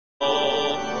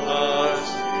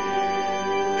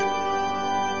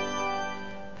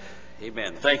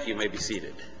Thank you. You may be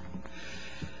seated.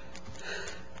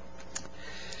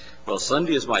 Well,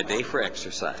 Sunday is my day for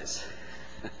exercise.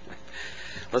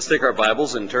 Let's take our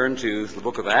Bibles and turn to the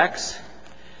book of Acts.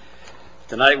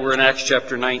 Tonight we're in Acts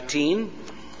chapter 19.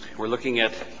 We're looking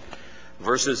at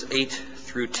verses 8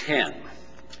 through 10.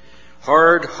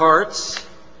 Hard hearts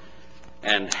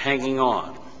and hanging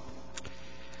on.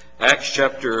 Acts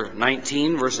chapter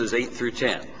 19, verses 8 through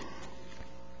 10.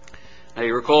 Now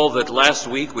you recall that last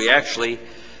week we actually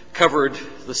covered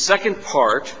the second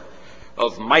part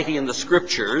of Mighty in the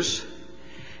Scriptures,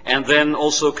 and then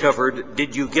also covered,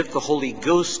 Did You Get the Holy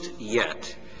Ghost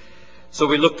Yet? So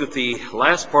we looked at the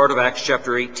last part of Acts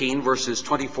chapter 18, verses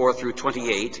 24 through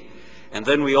 28, and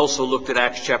then we also looked at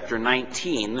Acts chapter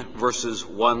 19, verses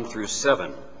 1 through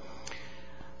 7.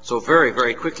 So very,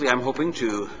 very quickly I'm hoping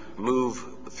to move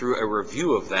through a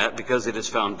review of that because it is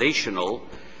foundational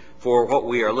for what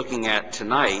we are looking at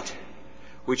tonight,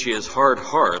 which is hard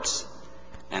hearts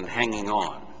and hanging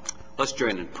on. Let's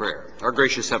join in prayer. Our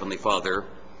gracious Heavenly Father,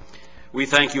 we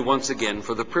thank you once again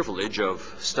for the privilege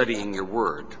of studying your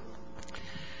word.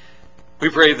 We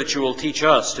pray that you will teach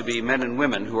us to be men and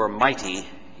women who are mighty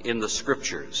in the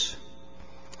Scriptures.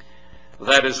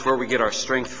 That is where we get our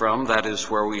strength from. That is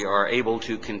where we are able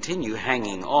to continue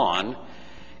hanging on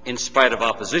in spite of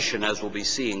opposition, as we'll be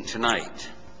seeing tonight.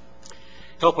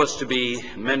 Help us to be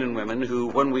men and women who,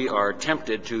 when we are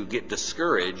tempted to get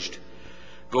discouraged,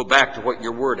 go back to what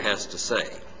your word has to say.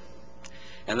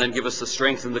 And then give us the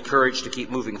strength and the courage to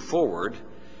keep moving forward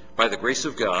by the grace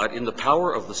of God, in the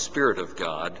power of the Spirit of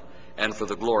God, and for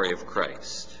the glory of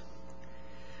Christ.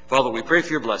 Father, we pray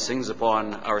for your blessings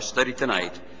upon our study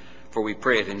tonight, for we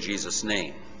pray it in Jesus'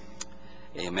 name.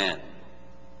 Amen.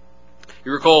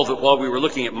 You recall that while we were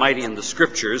looking at Mighty in the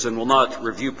Scriptures, and we'll not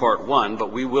review part 1,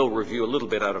 but we will review a little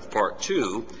bit out of part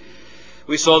 2,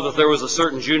 we saw that there was a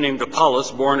certain Jew named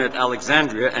Apollos, born at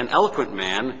Alexandria, an eloquent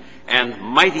man and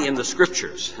mighty in the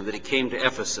Scriptures, and that he came to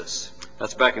Ephesus.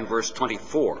 That's back in verse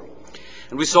 24.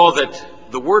 And we saw that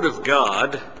the Word of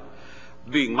God,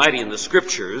 being mighty in the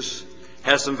Scriptures,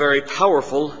 has some very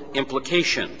powerful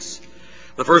implications.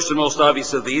 The first and most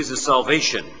obvious of these is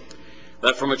salvation.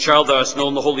 That from a child thou hast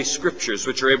known the Holy Scriptures,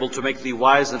 which are able to make thee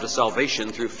wise unto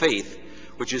salvation through faith,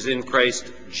 which is in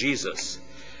Christ Jesus.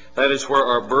 That is where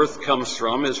our birth comes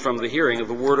from, is from the hearing of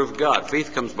the Word of God.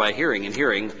 Faith comes by hearing, and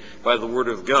hearing by the Word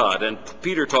of God. And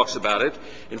Peter talks about it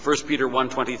in 1 Peter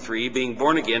 1:23, being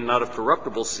born again, not of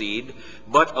corruptible seed,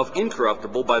 but of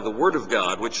incorruptible by the Word of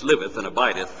God, which liveth and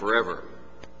abideth forever.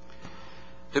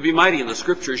 To be mighty in the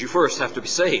Scriptures, you first have to be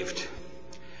saved.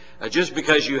 Just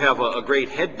because you have a great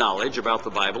head knowledge about the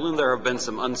Bible, and there have been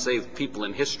some unsaved people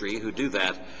in history who do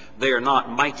that, they are not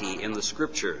mighty in the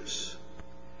Scriptures.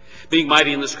 Being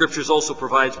mighty in the Scriptures also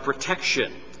provides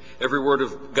protection. Every word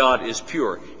of God is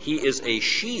pure. He is a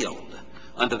shield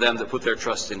unto them that put their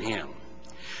trust in him.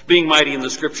 Being mighty in the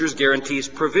Scriptures guarantees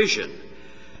provision.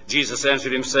 Jesus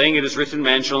answered him, saying, It is written,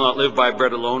 Man shall not live by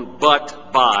bread alone,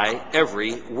 but by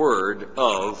every word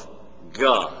of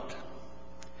God.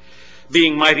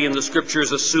 Being mighty in the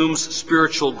Scriptures assumes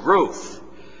spiritual growth.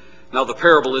 Now the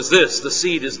parable is this: the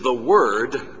seed is the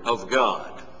Word of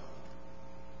God.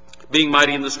 Being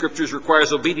mighty in the Scriptures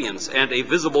requires obedience and a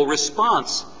visible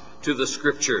response to the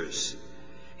Scriptures.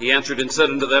 He answered and said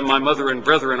unto them, My mother and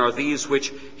brethren are these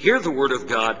which hear the word of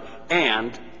God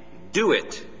and do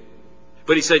it.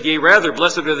 But he said, Yea, rather,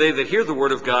 blessed are they that hear the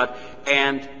word of God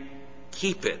and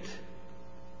keep it.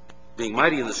 Being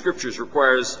mighty in the Scriptures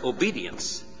requires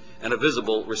obedience and a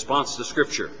visible response to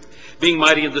Scripture. Being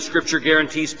mighty in the Scripture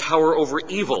guarantees power over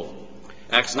evil.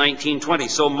 Acts 19:20,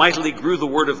 so mightily grew the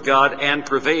word of God and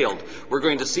prevailed. We're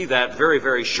going to see that very,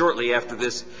 very shortly after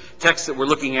this text that we're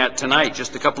looking at tonight,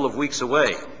 just a couple of weeks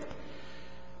away.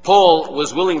 Paul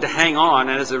was willing to hang on,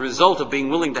 and as a result of being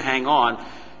willing to hang on,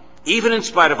 even in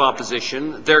spite of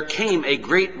opposition, there came a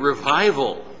great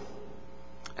revival,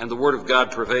 and the word of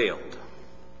God prevailed.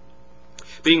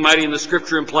 Being mighty in the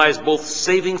Scripture implies both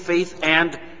saving faith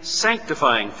and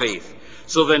sanctifying faith.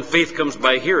 So then faith comes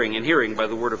by hearing, and hearing by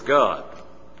the Word of God.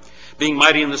 Being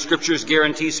mighty in the Scriptures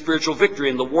guarantees spiritual victory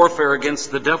in the warfare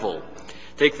against the devil.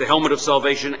 Take the helmet of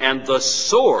salvation and the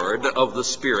sword of the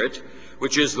Spirit,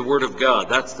 which is the Word of God.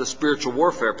 That's the spiritual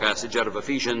warfare passage out of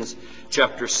Ephesians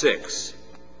chapter 6.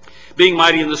 Being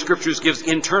mighty in the Scriptures gives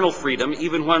internal freedom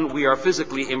even when we are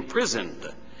physically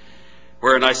imprisoned.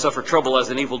 Wherein I suffer trouble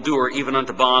as an evildoer, even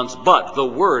unto bonds, but the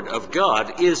word of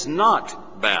God is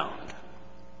not bound.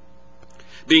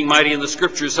 Being mighty in the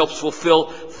Scriptures helps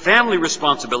fulfill family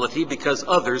responsibility because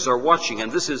others are watching.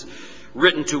 And this is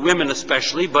written to women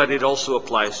especially, but it also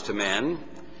applies to men.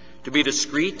 to be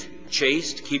discreet,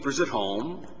 chaste, keepers at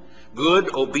home,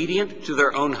 good, obedient to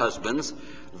their own husbands,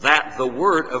 that the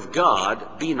word of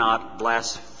God be not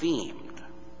blasphemed.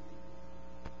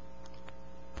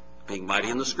 Being mighty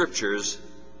in the Scriptures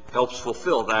helps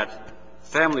fulfill that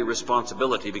family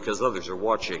responsibility because others are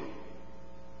watching.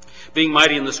 Being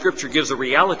mighty in the Scripture gives a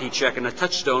reality check and a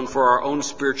touchstone for our own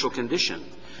spiritual condition.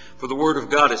 For the Word of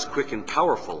God is quick and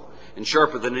powerful, and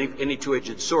sharper than any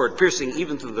two-edged sword, piercing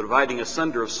even to the dividing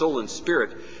asunder of soul and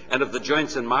spirit, and of the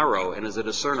joints and marrow, and is a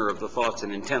discerner of the thoughts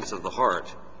and intents of the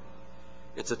heart.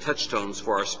 It's a touchstone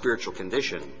for our spiritual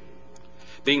condition.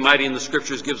 Being mighty in the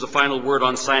Scriptures gives a final word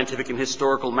on scientific and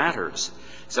historical matters.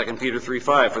 2 Peter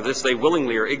 3:5, for this they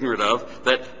willingly are ignorant of,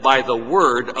 that by the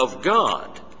word of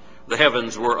God the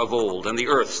heavens were of old, and the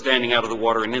earth standing out of the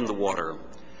water and in the water.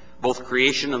 Both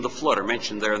creation and the flood are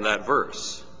mentioned there in that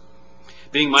verse.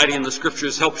 Being mighty in the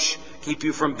Scriptures helps keep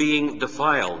you from being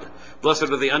defiled. Blessed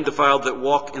are the undefiled that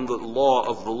walk in the law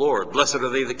of the Lord. Blessed are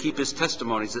they that keep his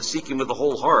testimonies, that seek him with the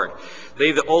whole heart.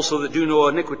 They that also that do no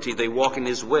iniquity, they walk in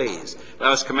his ways. Thou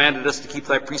hast commanded us to keep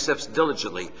thy precepts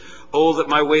diligently. Oh, that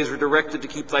my ways were directed to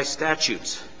keep thy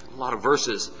statutes. A lot of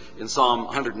verses in Psalm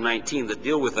 119 that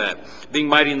deal with that. Being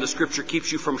mighty in the Scripture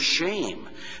keeps you from shame.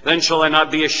 Then shall I not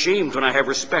be ashamed when I have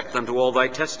respect unto all thy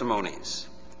testimonies.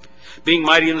 Being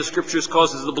mighty in the Scriptures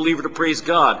causes the believer to praise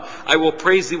God. I will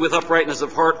praise thee with uprightness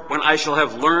of heart when I shall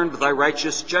have learned thy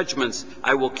righteous judgments.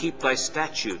 I will keep thy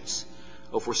statutes.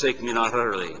 O forsake me not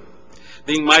utterly.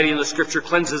 Being mighty in the Scripture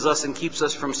cleanses us and keeps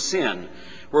us from sin.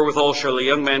 Wherewithal shall a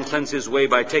young man cleanse his way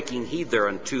by taking heed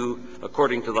thereunto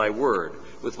according to thy word.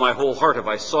 With my whole heart have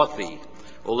I sought thee.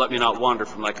 O let me not wander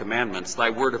from thy commandments. Thy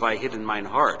word have I hid in mine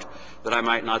heart, that I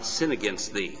might not sin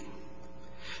against thee.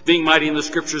 Being mighty in the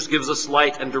Scriptures gives us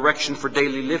light and direction for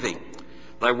daily living.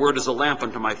 Thy word is a lamp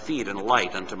unto my feet and a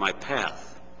light unto my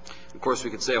path. Of course, we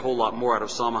could say a whole lot more out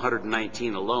of Psalm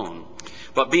 119 alone.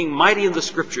 But being mighty in the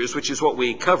Scriptures, which is what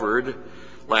we covered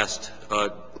last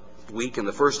week in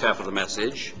the first half of the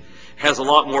message, has a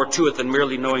lot more to it than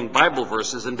merely knowing Bible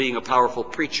verses and being a powerful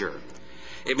preacher.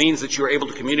 It means that you are able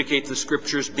to communicate the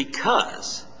Scriptures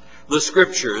because the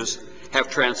Scriptures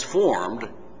have transformed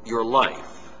your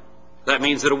life. That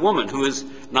means that a woman who is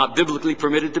not biblically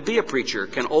permitted to be a preacher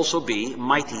can also be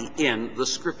mighty in the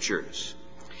Scriptures.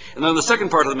 And then the second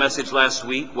part of the message last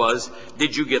week was,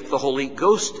 did you get the Holy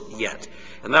Ghost yet?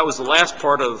 And that was the last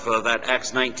part of that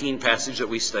Acts 19 passage that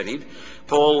we studied.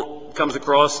 Paul comes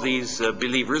across these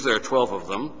believers, there are 12 of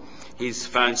them. He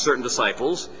finds certain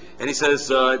disciples, and he says,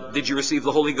 did you receive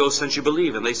the Holy Ghost since you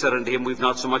believe? And they said unto him, we've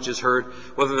not so much as heard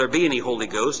whether there be any Holy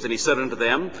Ghost. And he said unto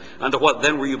them, unto what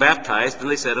then were you baptized? And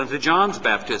they said, unto John's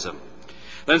baptism.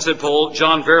 Then said Paul,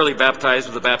 John verily baptized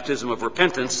with the baptism of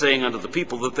repentance, saying unto the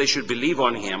people that they should believe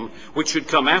on him, which should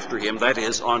come after him, that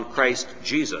is, on Christ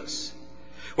Jesus.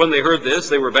 When they heard this,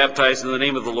 they were baptized in the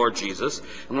name of the Lord Jesus.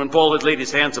 And when Paul had laid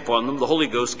his hands upon them, the Holy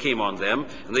Ghost came on them,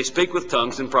 and they spake with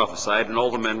tongues and prophesied, and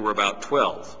all the men were about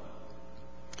 12.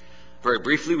 Very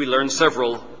briefly, we learned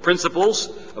several principles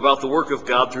about the work of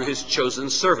God through his chosen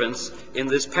servants in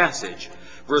this passage.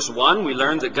 Verse 1, we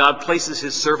learned that God places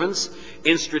his servants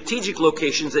in strategic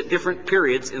locations at different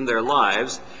periods in their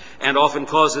lives, and often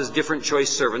causes different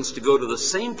choice servants to go to the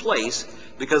same place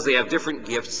because they have different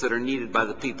gifts that are needed by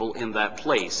the people in that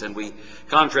place. And we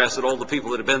contrasted all the people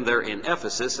that have been there in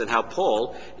Ephesus and how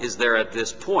Paul is there at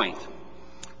this point.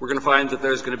 We're going to find that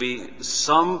there's going to be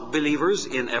some believers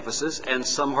in Ephesus and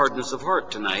some hardness of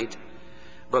heart tonight,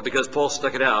 but because Paul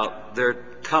stuck it out, there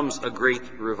comes a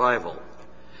great revival.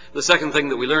 The second thing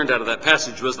that we learned out of that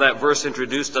passage was that verse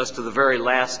introduced us to the very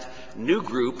last new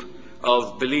group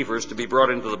of believers to be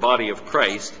brought into the body of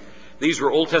Christ. These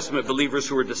were Old Testament believers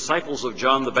who were disciples of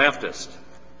John the Baptist.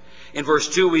 In verse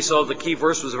 2, we saw the key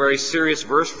verse was a very serious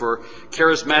verse for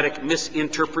charismatic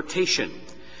misinterpretation.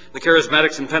 The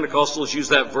Charismatics and Pentecostals use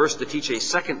that verse to teach a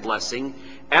second blessing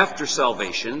after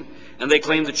salvation, and they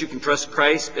claim that you can trust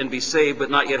Christ and be saved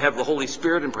but not yet have the Holy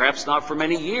Spirit, and perhaps not for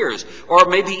many years, or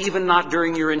maybe even not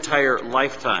during your entire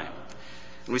lifetime.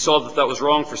 And we saw that that was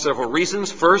wrong for several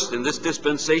reasons. First, in this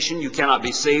dispensation, you cannot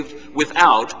be saved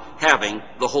without having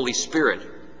the Holy Spirit.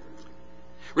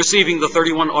 Receiving the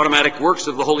 31 automatic works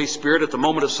of the Holy Spirit at the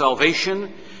moment of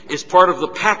salvation is part of the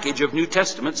package of New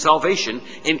Testament salvation,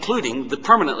 including the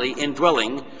permanently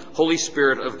indwelling Holy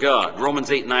Spirit of God. Romans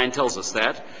 8:9 tells us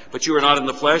that. But you are not in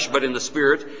the flesh, but in the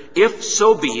Spirit, if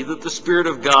so be that the Spirit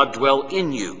of God dwell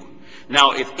in you.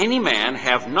 Now, if any man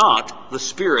have not the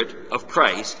Spirit of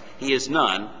Christ, he is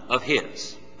none of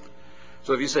his.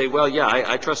 So if you say, well, yeah,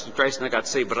 I trusted Christ and I got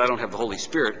saved, but I don't have the Holy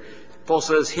Spirit, Paul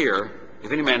says here,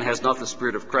 if any man has not the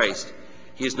Spirit of Christ,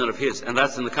 He is none of his. And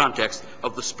that's in the context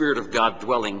of the Spirit of God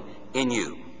dwelling in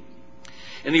you.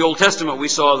 In the Old Testament, we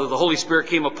saw that the Holy Spirit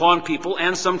came upon people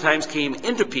and sometimes came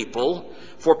into people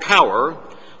for power,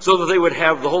 so that they would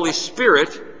have the Holy Spirit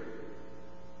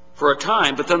for a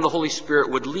time, but then the Holy Spirit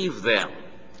would leave them.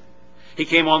 He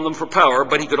came on them for power,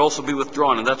 but he could also be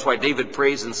withdrawn. And that's why David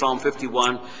prays in Psalm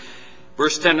 51,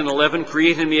 verse 10 and 11,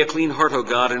 "Create in me a clean heart, O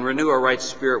God, and renew a right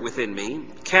spirit within me.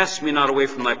 Cast me not away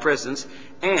from thy presence,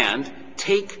 and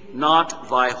take not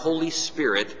thy Holy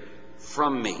Spirit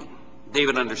from me."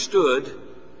 David understood,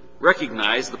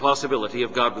 recognized the possibility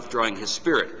of God withdrawing his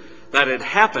spirit. That had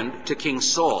happened to King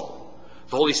Saul.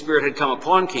 The Holy Spirit had come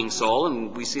upon King Saul,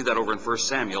 and we see that over in 1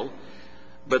 Samuel.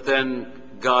 But then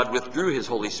God withdrew his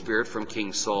Holy Spirit from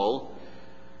King Saul,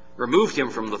 removed him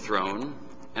from the throne,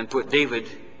 and put David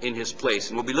in his place.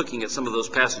 And we'll be looking at some of those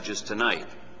passages tonight.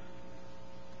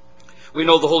 We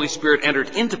know the Holy Spirit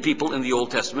entered into people in the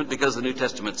Old Testament because the New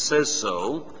Testament says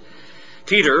so.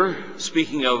 Peter,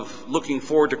 speaking of looking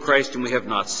forward to Christ whom we have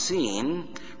not seen,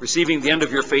 receiving the end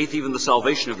of your faith, even the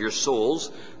salvation of your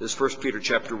souls, this is 1 Peter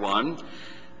chapter 1,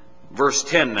 verse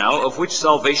 10 now, "Of which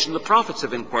salvation the prophets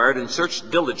have inquired and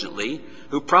searched diligently,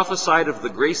 who prophesied of the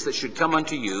grace that should come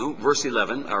unto you." Verse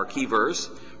 11, our key verse,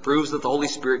 proves that the Holy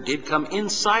Spirit did come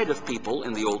inside of people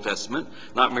in the Old Testament,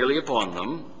 not merely upon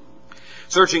them.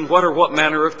 "Searching what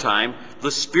manner of time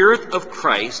the Spirit of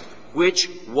Christ, which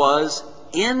was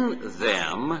in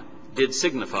them, did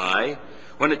signify,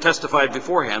 when it testified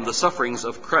beforehand the sufferings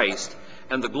of Christ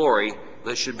and the glory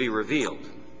that should be revealed."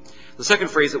 The second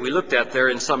phrase that we looked at there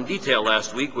in some detail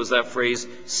last week was that phrase,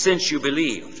 "since you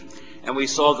believed." And we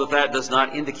saw that that does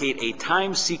not indicate a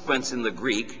time sequence in the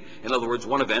Greek. In other words,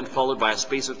 one event followed by a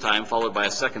space of time followed by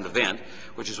a second event,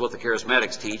 which is what the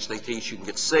charismatics teach. They teach you can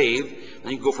get saved,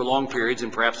 then you can go for long periods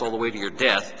and perhaps all the way to your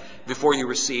death before you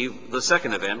receive the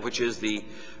second event, which is the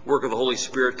work of the Holy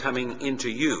Spirit coming into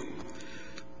you.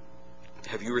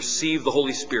 Have you received the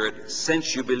Holy Spirit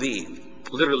since you believed?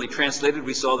 Literally translated,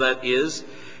 we saw that is,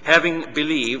 having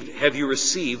believed, have you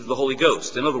received the Holy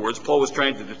Ghost? In other words, Paul was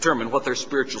trying to determine what their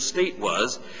spiritual state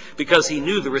was, because he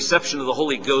knew the reception of the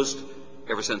Holy Ghost,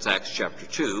 ever since Acts chapter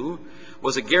 2,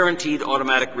 was a guaranteed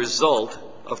automatic result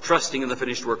of trusting in the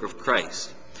finished work of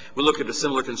Christ. We'll look at a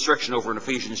similar construction over in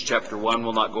Ephesians chapter 1.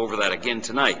 We'll not go over that again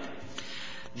tonight.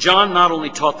 John not only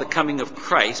taught the coming of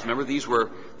Christ, remember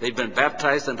they'd been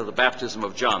baptized unto the baptism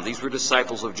of John. These were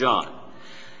disciples of John.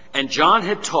 And John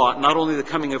had taught not only the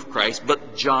coming of Christ,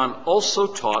 but John also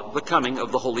taught the coming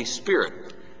of the Holy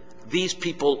Spirit. These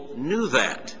people knew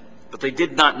that, but they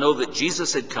did not know that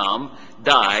Jesus had come,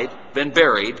 died, been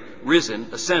buried,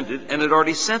 risen, ascended, and had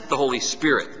already sent the Holy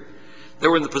Spirit. They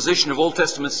were in the position of Old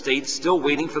Testament states, still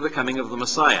waiting for the coming of the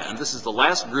Messiah. And this is the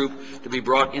last group to be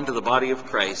brought into the body of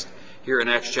Christ here in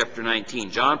Acts chapter 19.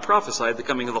 John prophesied the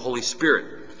coming of the Holy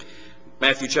Spirit.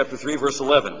 Matthew chapter 3, verse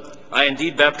 11. "I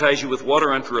indeed baptize you with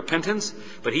water unto repentance,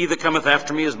 but he that cometh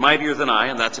after me is mightier than I,"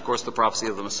 and that's, of course, the prophecy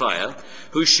of the Messiah,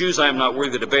 "whose shoes I am not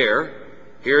worthy to bear."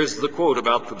 Here's the quote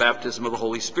about the baptism of the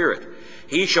Holy Spirit.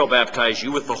 "He shall baptize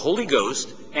you with the Holy Ghost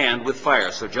and with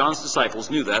fire." So John's disciples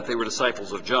knew that. They were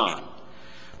disciples of John.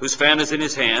 "Whose fan is in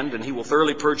his hand, and he will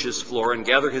thoroughly purge his floor and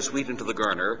gather his wheat into the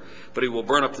garner, but he will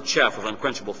burn up the chaff with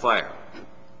unquenchable fire."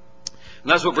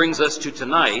 And that's what brings us to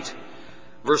tonight,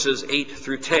 verses 8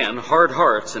 through 10, hard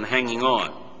hearts and hanging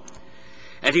on.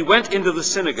 "And he went into the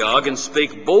synagogue and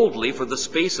spake boldly for the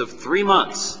space of 3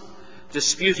 months,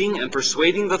 disputing and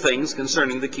persuading the things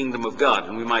concerning the kingdom of God."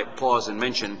 And we might pause and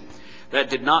mention that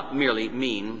did not merely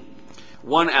mean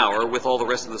 1 hour with all the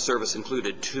rest of the service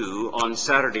included, 2 on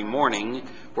Saturday morning,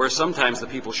 where sometimes the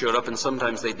people showed up and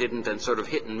sometimes they didn't, and sort of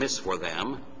hit and miss for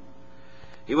them.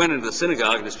 He went into the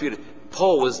synagogue and disputed.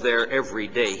 Paul was there every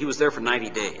day. He was there for 90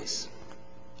 days.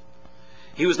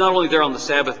 He was not only there on the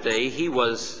Sabbath day, he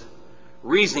was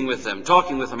reasoning with them,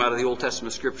 talking with them out of the Old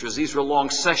Testament scriptures. These were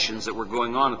long sessions that were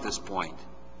going on at this point.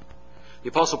 The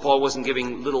Apostle Paul wasn't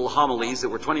giving little homilies that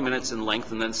were 20 minutes in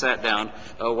length and then sat down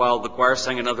while the choir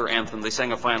sang another anthem. They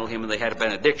sang a final hymn and they had a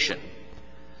benediction.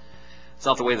 It's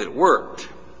not the way that it worked.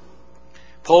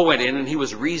 Paul went in and he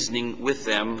was reasoning with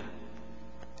them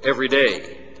every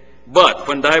day. "But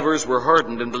when divers were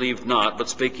hardened and believed not, but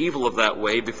spake evil of that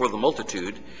way before the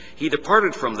multitude, he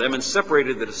departed from them and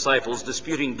separated the disciples,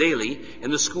 disputing daily in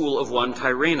the school of one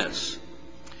Tyrannus."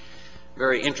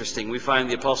 Very interesting. We find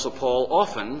the Apostle Paul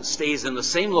often stays in the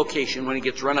same location when he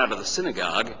gets run out of the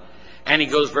synagogue, and he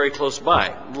goes very close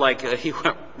by. Like he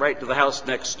went right to the house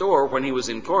next door when he was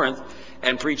in Corinth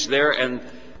and preached there, and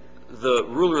the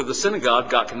ruler of the synagogue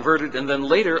got converted, and then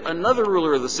later another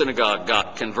ruler of the synagogue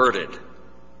got converted.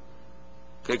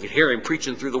 They could hear him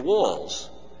preaching through the walls.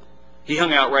 He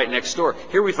hung out right next door.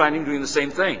 Here we find him doing the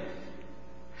same thing.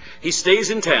 He stays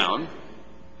in town,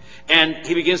 and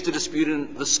he begins to dispute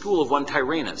in the school of one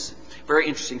Tyrannus. Very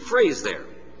interesting phrase there.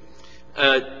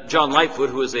 John Lightfoot,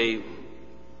 who is a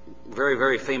very,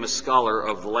 very famous scholar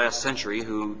of the last century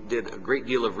who did a great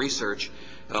deal of research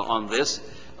on this,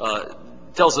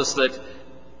 tells us that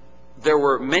there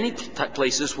were many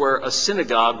places where a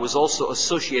synagogue was also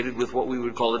associated with what we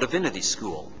would call a divinity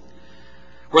school,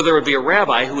 where there would be a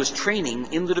rabbi who was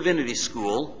training in the divinity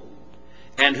school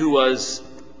and who was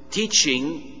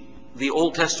teaching the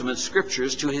Old Testament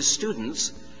scriptures to his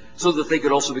students so that they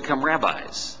could also become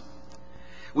rabbis.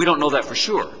 We don't know that for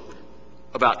sure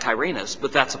about Tyrannus,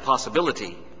 but that's a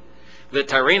possibility. That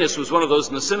Tyrannus was one of those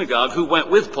in the synagogue who went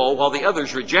with Paul while the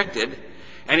others rejected,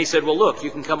 and he said, well, look,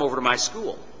 you can come over to my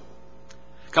school.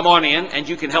 Come on in, and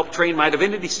you can help train my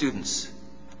divinity students.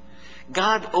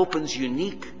 God opens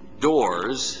unique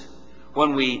doors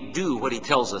when we do what he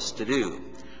tells us to do.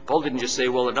 Paul didn't just say,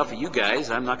 well, enough of you guys,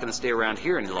 I'm not going to stay around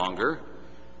here any longer,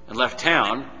 and left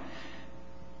town.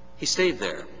 He stayed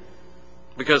there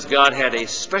because God had a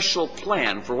special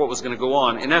plan for what was going to go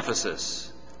on in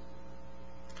Ephesus.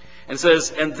 And it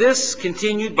says, and this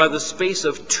continued by the space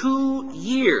of 2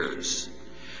 years,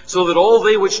 so that all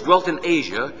they which dwelt in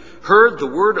Asia heard the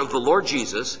word of the Lord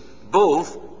Jesus,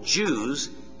 both Jews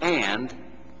and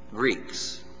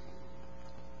Greeks.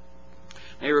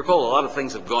 Now you recall a lot of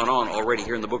things have gone on already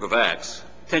here in the book of Acts.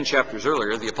 10 chapters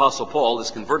earlier, the Apostle Paul is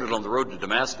converted on the road to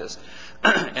Damascus,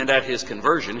 and at his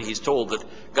conversion, he's told that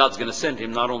God's going to send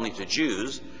him not only to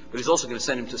Jews, but he's also going to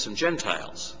send him to some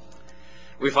Gentiles.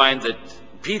 We find that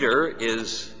Peter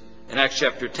is, in Acts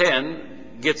chapter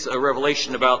 10, gets a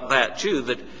revelation about that too,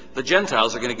 that the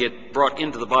Gentiles are going to get brought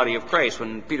into the body of Christ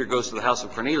when Peter goes to the house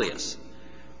of Cornelius.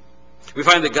 We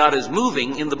find that God is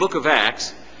moving in the book of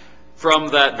Acts from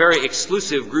that very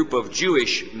exclusive group of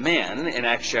Jewish men in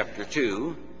Acts chapter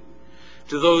 2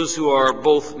 to those who are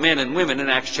both men and women in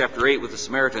Acts chapter 8 with the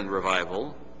Samaritan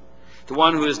revival, to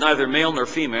one who is neither male nor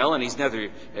female, and he's not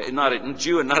a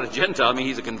Jew and not a Gentile. I mean,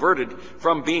 he's converted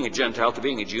from being a Gentile to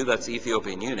being a Jew. That's the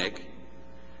Ethiopian eunuch.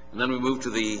 And then we move to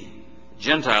the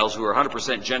Gentiles who are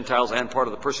 100% Gentiles and part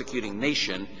of the persecuting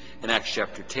nation in Acts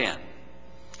chapter 10.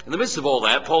 In the midst of all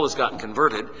that, Paul has gotten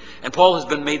converted, and Paul has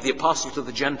been made the apostle to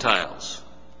the Gentiles.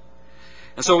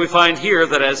 And so we find here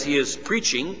that as he is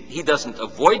preaching, he doesn't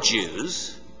avoid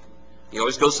Jews. He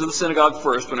always goes to the synagogue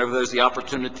first whenever there's the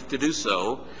opportunity to do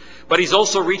so. But he's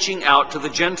also reaching out to the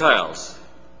Gentiles,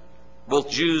 both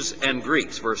Jews and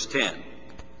Greeks, verse 10.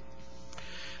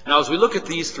 Now, as we look at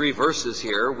these 3 verses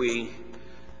here,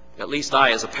 at least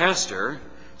I as a pastor,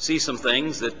 see some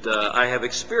things that I have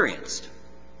experienced.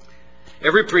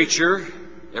 Every preacher,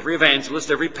 every evangelist,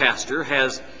 every pastor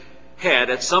has had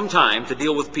at some time to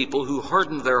deal with people who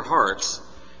hardened their hearts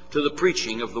to the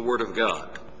preaching of the Word of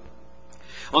God.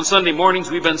 On Sunday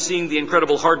mornings, we've been seeing the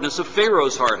incredible hardness of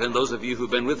Pharaoh's heart, and those of you who've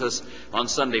been with us on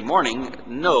Sunday morning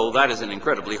know that is an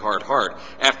incredibly hard heart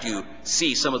after you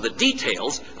see some of the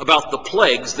details about the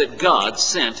plagues that God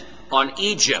sent on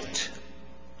Egypt.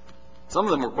 Some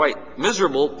of them were quite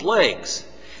miserable plagues.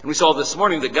 And we saw this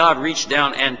morning that God reached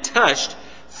down and touched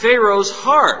Pharaoh's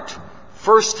heart.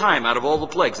 First time out of all the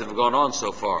plagues that have gone on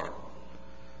so far.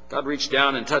 God reached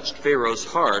down and touched Pharaoh's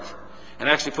heart and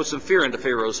actually put some fear into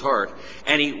Pharaoh's heart.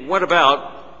 And he went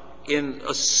about in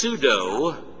a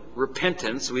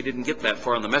pseudo-repentance. We didn't get that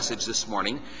far in the message this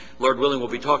morning. Lord willing, we'll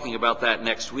be talking about that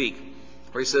next week.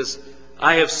 Where he says,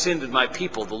 I have sinned in my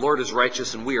people. The Lord is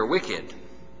righteous and we are wicked.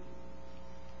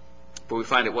 But we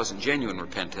find it wasn't genuine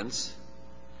repentance.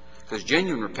 Because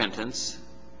genuine repentance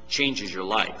changes your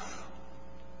life.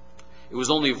 It was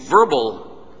only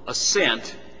verbal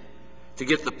assent to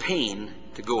get the pain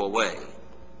to go away.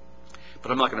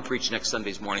 But I'm not going to preach next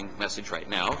Sunday's morning message right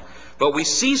now. But we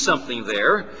see something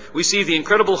there. We see the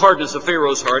incredible hardness of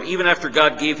Pharaoh's heart even after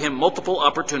God gave him multiple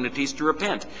opportunities to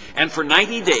repent. And for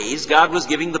 90 days, God was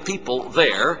giving the people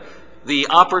there the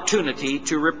opportunity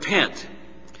to repent.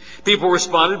 People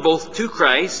responded both to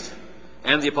Christ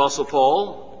and the Apostle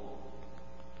Paul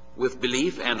with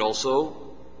belief and also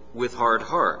with hard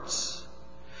hearts.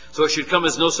 So it should come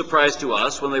as no surprise to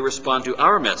us when they respond to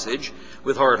our message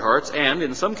with hard hearts and,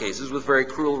 in some cases, with very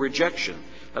cruel rejection.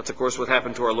 That's, of course, what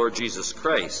happened to our Lord Jesus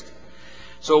Christ.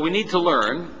 So we need to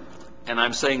learn, and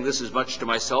I'm saying this as much to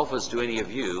myself as to any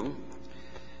of you,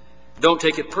 don't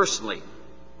take it personally.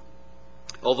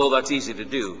 Although that's easy to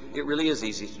do. It really is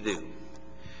easy to do.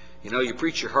 You know, you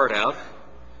preach your heart out,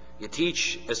 you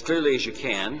teach as clearly as you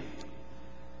can,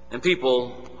 and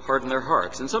people harden their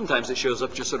hearts. And sometimes it shows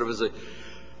up just sort of as a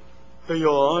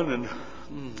yawn and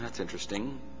That's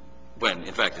interesting, when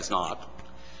in fact it's not.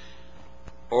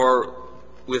 Or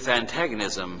with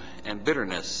antagonism and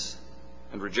bitterness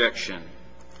and rejection.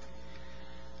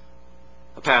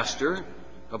 A pastor,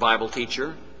 a Bible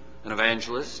teacher, an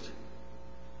evangelist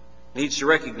needs to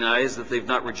recognize that they've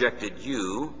not rejected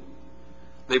you,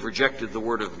 they've rejected the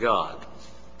Word of God.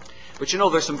 But you know,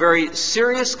 there's some very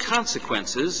serious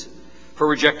consequences for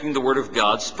rejecting the Word of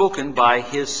God spoken by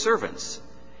His servants.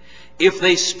 If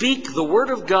they speak the Word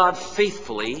of God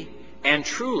faithfully and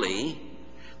truly,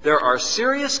 there are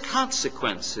serious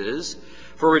consequences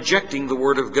for rejecting the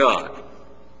Word of God.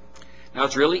 Now,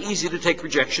 it's really easy to take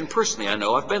rejection personally. I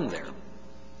know I've been there.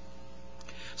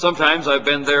 Sometimes I've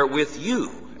been there with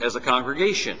you as a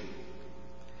congregation.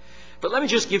 But let me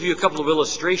just give you a couple of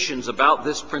illustrations about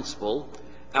this principle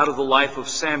out of the life of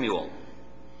Samuel.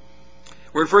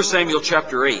 We're in 1 Samuel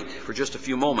chapter 8 for just a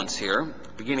few moments here,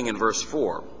 beginning in verse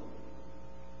 4.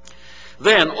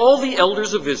 Then all the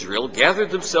elders of Israel gathered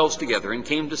themselves together and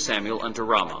came to Samuel unto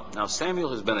Ramah. Now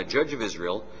Samuel has been a judge of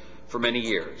Israel for many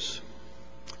years,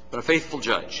 but a faithful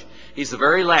judge. He's the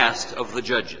very last of the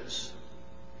judges.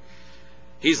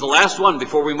 He's the last one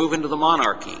before we move into the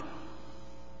monarchy.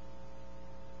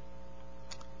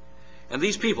 And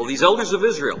these people, these elders of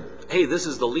Israel, hey, this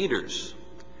is the leaders.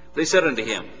 They said unto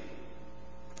him,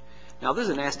 now this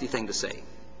is a nasty thing to say.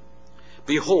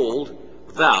 Behold,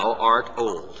 thou art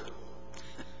old.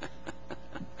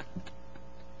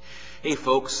 Hey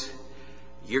folks,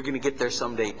 you're going to get there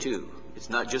someday too. It's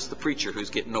not just the preacher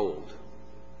who's getting old.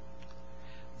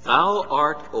 Thou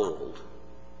art old,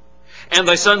 and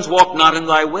thy sons walk not in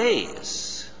thy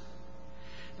ways.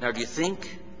 Now, do you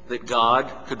think that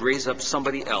God could raise up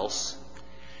somebody else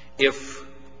if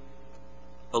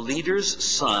a leader's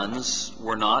sons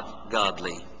were not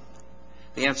godly?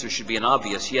 The answer should be an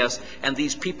obvious yes, and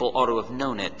these people ought to have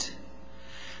known it.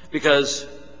 Because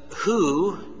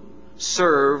who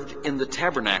served in the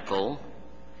tabernacle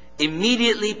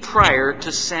immediately prior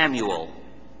to Samuel?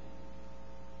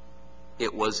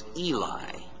 It was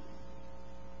Eli.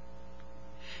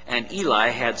 And Eli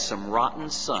had some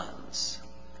rotten sons.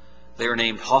 They were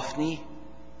named Hophni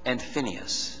and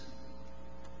Phinehas.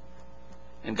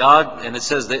 And God, and it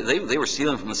says they were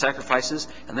stealing from the sacrifices,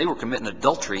 and they were committing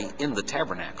adultery in the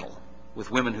tabernacle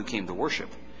with women who came to worship.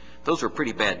 Those were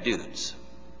pretty bad dudes.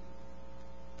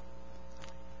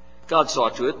 God saw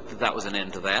to it that that was an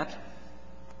end to that.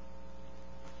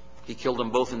 He killed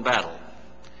them both in battle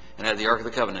and had the Ark of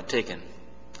the Covenant taken.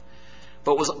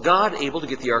 But was God able to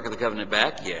get the Ark of the Covenant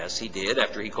back? Yes, He did,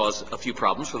 after He caused a few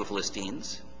problems for the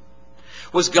Philistines.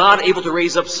 Was God able to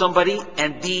raise up somebody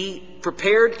and be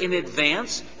prepared in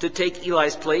advance to take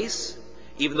Eli's place,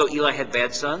 even though Eli had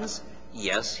bad sons?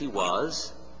 Yes, He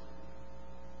was.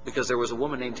 Because there was a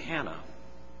woman named Hannah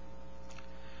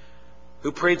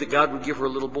who prayed that God would give her a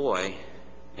little boy,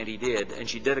 and He did, and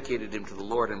she dedicated him to the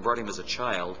Lord and brought him as a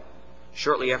child.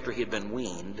 Shortly after he had been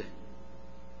weaned,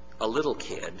 a little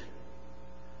kid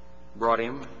brought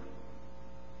him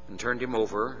and turned him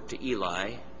over to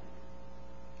Eli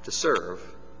to serve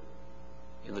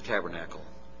in the tabernacle.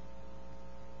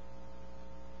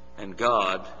 And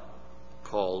God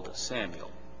called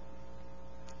Samuel.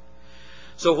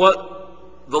 So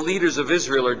what the leaders of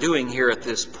Israel are doing here at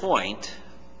this point,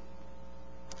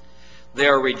 they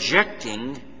are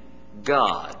rejecting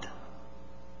God.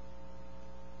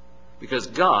 Because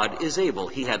God is able.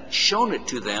 He had shown it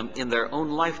to them in their own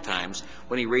lifetimes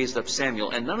when He raised up Samuel,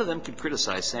 and none of them could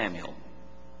criticize Samuel.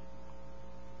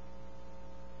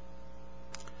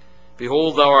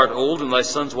 Behold, thou art old, and thy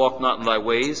sons walk not in thy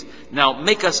ways. Now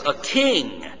make us a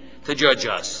king to judge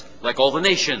us, like all the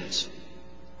nations.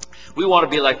 We want to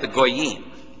be like the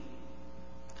Goyim.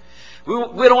 We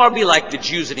don't want to be like the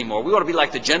Jews anymore. We want to be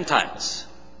like the Gentiles.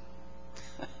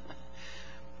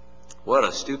 What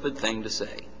a stupid thing to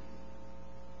say.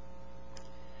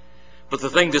 But the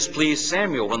thing displeased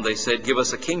Samuel when they said, give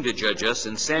us a king to judge us.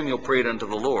 And Samuel prayed unto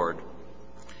the Lord.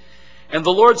 And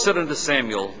the Lord said unto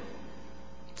Samuel,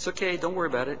 it's okay, don't worry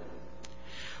about it.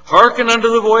 Hearken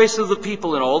unto the voice of the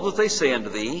people in all that they say unto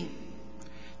thee.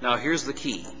 Now here's the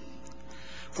key.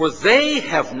 For they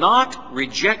have not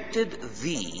rejected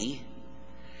thee,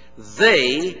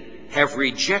 they have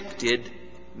rejected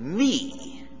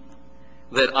me,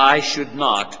 that I should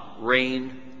not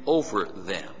reign over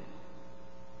them.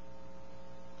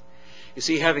 You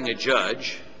see, having a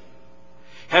judge,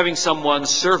 having someone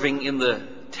serving in the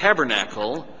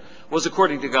tabernacle was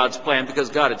according to God's plan, because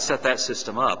God had set that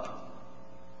system up.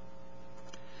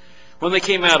 When they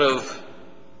came out of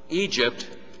Egypt,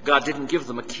 God didn't give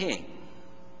them a king.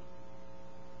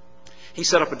 He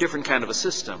set up a different kind of a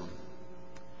system.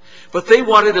 But they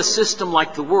wanted a system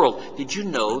like the world. Did you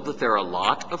know that there are a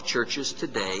lot of churches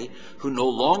today who no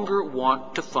longer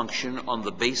want to function on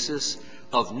the basis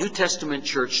of New Testament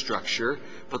church structure,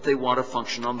 but they want to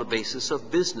function on the basis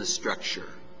of business structure,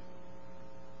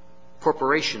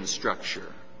 corporation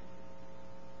structure?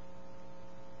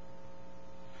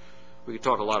 We could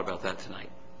talk a lot about that tonight.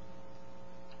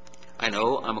 I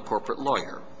know I'm a corporate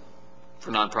lawyer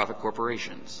for nonprofit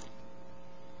corporations.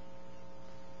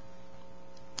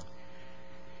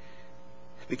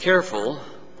 Be careful.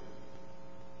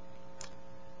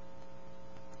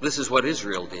 This is what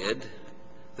Israel did.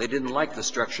 They didn't like the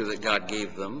structure that God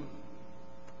gave them.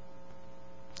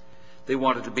 They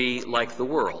wanted to be like the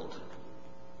world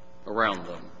around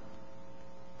them.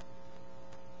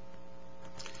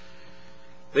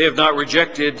 They have not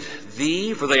rejected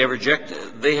thee, for they have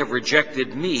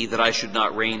rejected me, that I should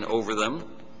not reign over them.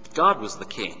 God was the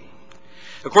king.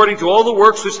 According to all the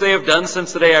works which they have done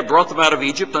since the day I brought them out of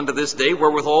Egypt unto this day,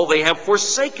 wherewithal they have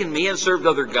forsaken me and served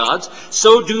other gods,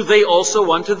 so do they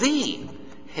also unto thee.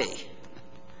 Hey,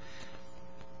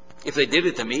 if they did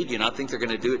it to me, do you not think they're going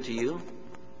to do it to you?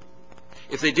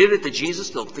 If they did it to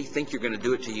Jesus, don't they think you're going to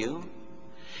do it to you?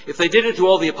 If they did it to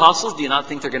all the apostles, do you not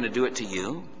think they're going to do it to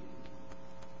you?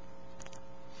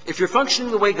 If you're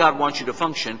functioning the way God wants you to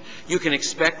function, you can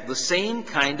expect the same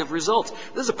kind of results.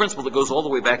 This is a principle that goes all the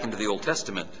way back into the Old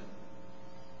Testament.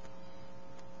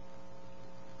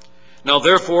 Now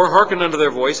therefore hearken unto their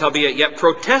voice, howbeit yet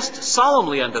protest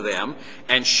solemnly unto them,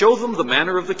 and show them the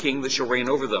manner of the king that shall reign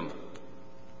over them.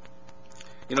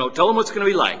 Tell them what's going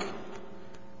to be like.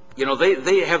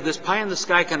 They have this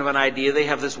pie-in-the-sky kind of an idea. They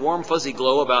have this warm, fuzzy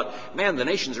glow about, man, the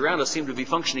nations around us seem to be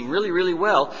functioning really, really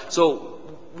well, so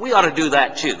we ought to do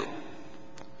that too.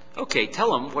 Okay,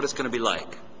 tell them what it's going to be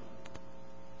like.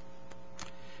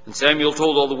 And Samuel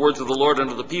told all the words of the Lord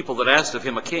unto the people that asked of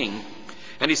him a king.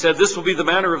 And he said, this will be the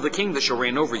manner of the king that shall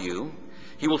reign over you.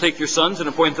 He will take your sons and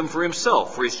appoint them for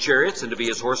himself, for his chariots, and to be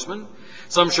his horsemen.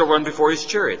 Some shall run before his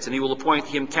chariots, and he will appoint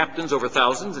him captains over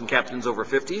thousands and captains over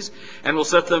 50s, and will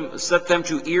set them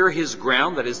to ear his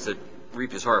ground, that is to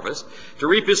reap his harvest,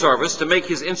 to make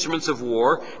his instruments of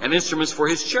war and instruments for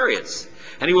his chariots.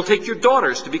 And he will take your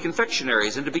daughters to be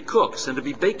confectionaries and to be cooks and to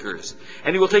be bakers.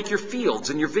 And he will take your fields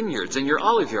and your vineyards and your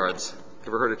olive yards.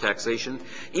 Ever heard of taxation?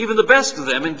 Even the best of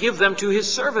them, and give them to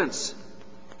his servants.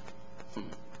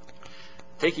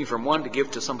 Taking from one to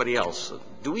give to somebody else.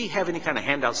 Do we have any kind of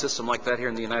handout system like that here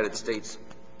in the United States?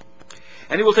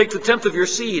 And he will take the tenth of your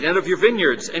seed and of your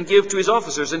vineyards, and give to his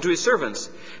officers and to his servants.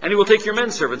 And he will take your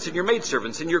men servants and your maid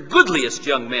servants and your goodliest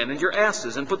young men and your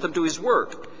asses, and put them to his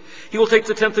work. He will take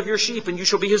the tenth of your sheep, and you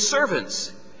shall be his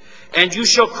servants. And you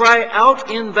shall cry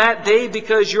out in that day,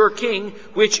 because your king,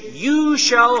 which you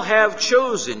shall have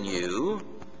chosen you,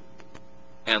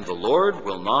 and the Lord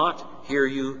will not hear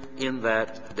you in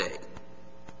that day.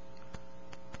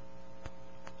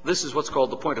 This is what's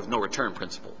called the point of no return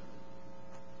principle.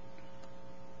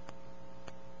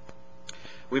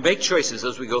 We make choices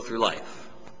as we go through life.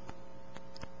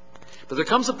 But there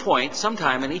comes a point,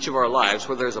 sometime in each of our lives,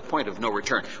 where there's a point of no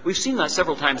return. We've seen that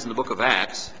several times in the book of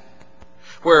Acts,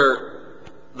 where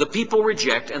the people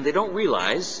reject, and they don't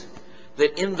realize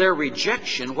that in their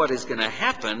rejection, what is going to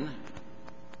happen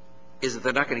is that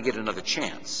they're not going to get another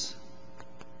chance.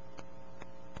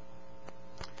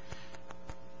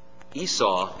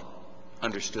 Esau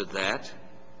understood that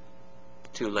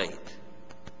too late.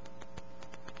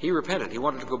 He repented. He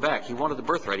wanted to go back. He wanted the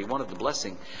birthright. He wanted the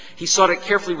blessing. He sought it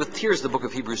carefully with tears, the book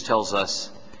of Hebrews tells us,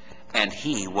 and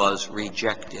he was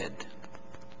rejected.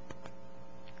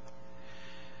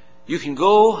 You can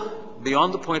go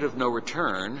beyond the point of no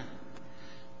return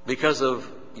because of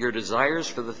your desires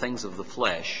for the things of the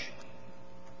flesh,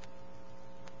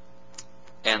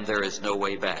 and there is no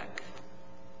way back.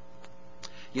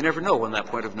 You never know when that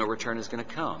point of no return is going to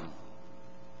come.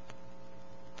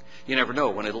 You never know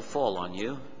when it'll fall on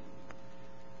you,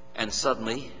 and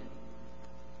suddenly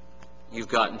you've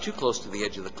gotten too close to the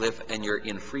edge of the cliff and you're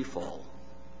in free fall.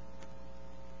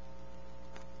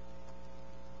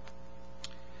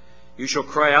 You shall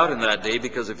cry out in that day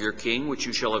because of your king, which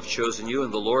you shall have chosen you,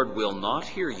 and the Lord will not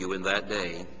hear you in that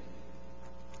day.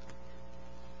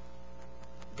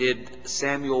 Did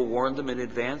Samuel warn them in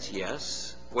advance?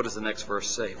 Yes. What does the next verse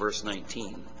say? Verse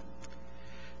 19.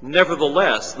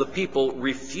 Nevertheless, the people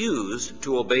refused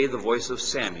to obey the voice of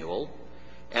Samuel,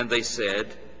 and they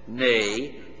said,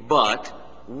 Nay, but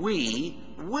we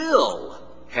will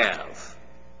have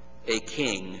a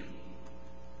king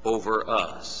over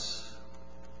us,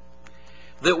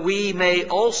 that we may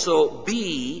also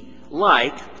be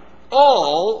like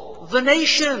all the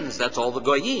nations. That's all the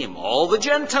Goyim, all the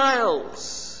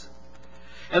Gentiles.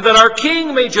 and that our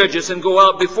king may judge us and go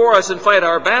out before us and fight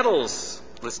our battles.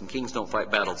 Listen, kings don't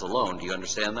fight battles alone. Do you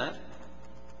understand that?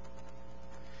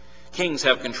 Kings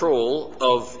have control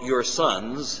of your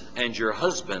sons and your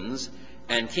husbands,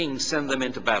 and kings send them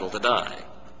into battle to die.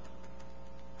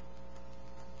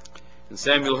 And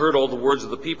Samuel heard all the words of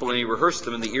the people, and he rehearsed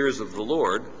them in the ears of the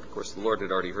Lord. Of course, the Lord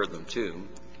had already heard them too.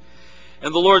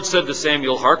 And the Lord said to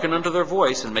Samuel, hearken unto their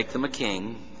voice, and make them a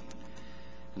king.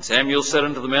 And Samuel said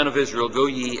unto the men of Israel, go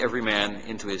ye every man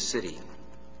into his city.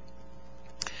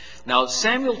 Now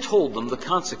Samuel told them the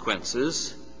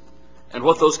consequences and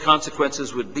what those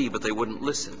consequences would be, but they wouldn't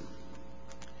listen.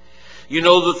 You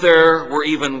know that there were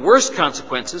even worse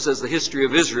consequences as the history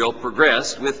of Israel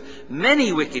progressed, with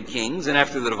many wicked kings, and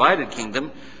after the divided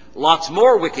kingdom, lots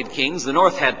more wicked kings. The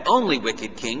north had only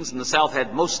wicked kings, and the south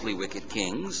had mostly wicked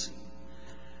kings,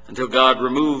 until God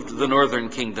removed the northern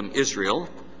kingdom, Israel,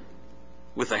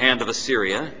 with the hand of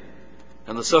Assyria,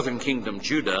 and the southern kingdom,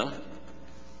 Judah,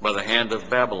 by the hand of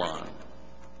Babylon.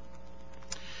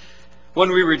 When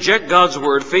we reject God's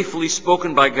word faithfully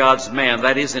spoken by God's man,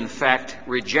 that is in fact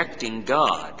rejecting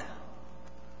God.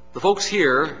 The folks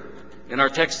here in our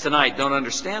text tonight don't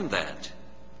understand that.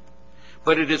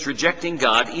 But it is rejecting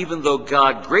God, even though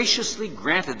God graciously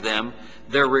granted them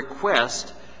their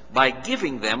request by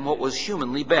giving them what was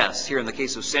humanly best. Here in the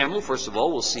case of Samuel, first of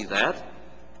all, we'll see that.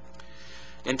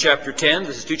 In chapter 10,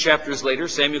 this is 2 chapters later,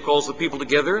 Samuel calls the people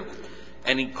together,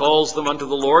 and he calls them unto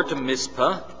the Lord to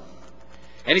Mizpah.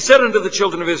 And he said unto the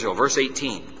children of Israel, verse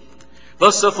 18,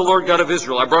 thus saith the Lord God of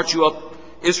Israel, I brought you up,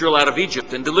 Israel, out of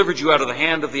Egypt, and delivered you out of the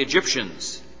hand of the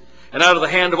Egyptians, and out of the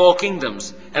hand of all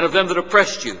kingdoms, and of them that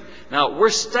oppressed you. Now,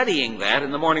 we're studying that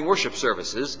in the morning worship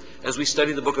services as we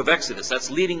study the book of Exodus.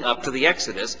 That's leading up to the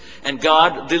Exodus and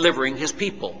God delivering his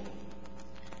people.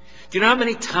 Do you know how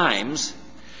many times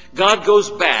God goes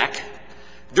back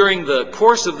during the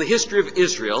course of the history of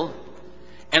Israel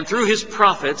and through his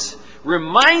prophets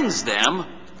reminds them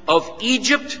of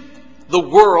Egypt, the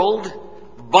world,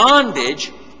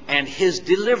 bondage, and his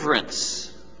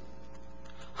deliverance?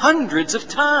 Hundreds of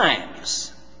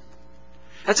times.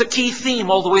 That's a key theme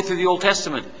all the way through the Old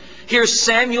Testament. Here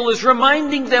Samuel is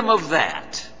reminding them of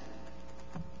that.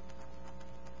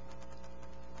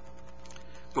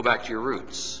 Go back to your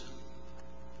roots.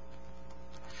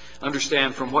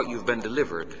 Understand from what you've been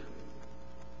delivered.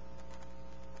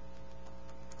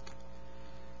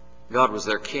 God was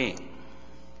their king.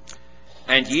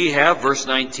 And ye have, verse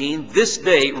 19, this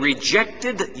day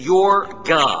rejected your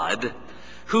God,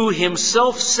 who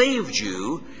himself saved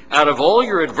you out of all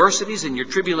your adversities and your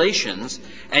tribulations,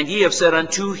 and ye have said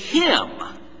unto him.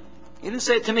 You didn't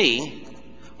say it to me.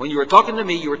 When you were talking to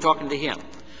me, you were talking to him.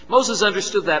 Moses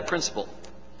understood that principle.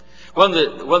 When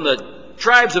the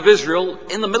tribes of Israel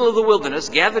in the middle of the wilderness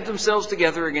gathered themselves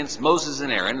together against Moses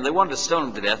and Aaron, and they wanted to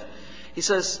stone them to death, he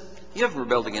says, you haven't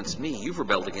rebelled against me, you've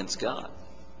rebelled against God.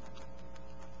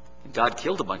 And God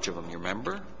killed a bunch of them, you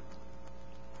remember?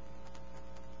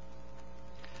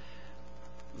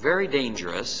 Very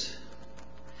dangerous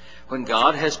when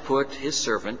God has put his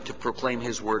servant to proclaim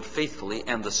his word faithfully,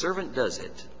 and the servant does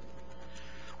it.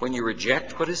 When you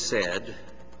reject what is said,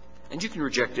 and you can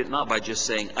reject it not by just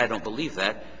saying, I don't believe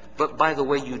that, but by the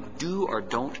way you do or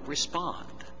don't respond.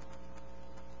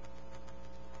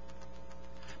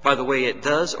 By the way it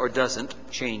does or doesn't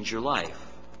change your life.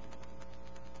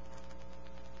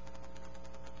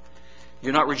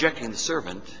 You're not rejecting the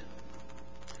servant.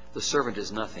 The servant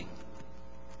is nothing.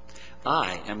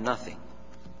 I am nothing.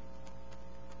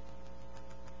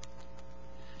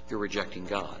 You're rejecting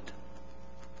God.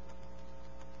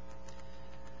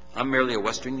 I'm merely a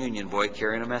Western Union boy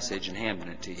carrying a message and handing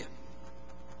it to you.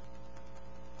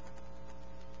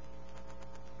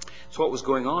 It's what was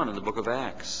going on in the book of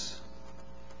Acts.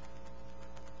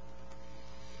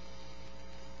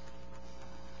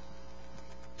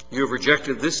 You have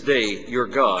rejected this day your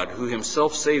God, who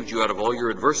himself saved you out of all your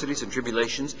adversities and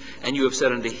tribulations, and you have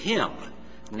said unto him,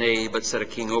 nay, but set a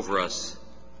king over us.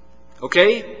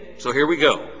 Okay? So here we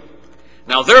go.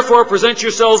 Now therefore present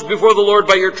yourselves before the Lord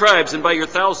by your tribes and by your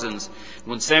thousands.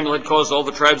 When Samuel had caused all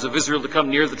the tribes of Israel to come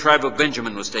near, the tribe of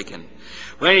Benjamin was taken.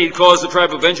 When he had caused the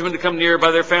tribe of Benjamin to come near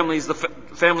by their families, the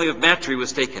family of Matri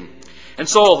was taken. And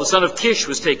Saul, the son of Kish,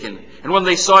 was taken. And when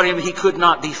they sought him, he could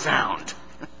not be found.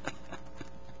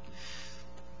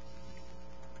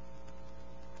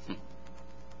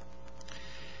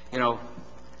 You know,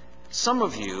 some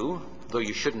of you, though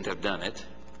you shouldn't have done it,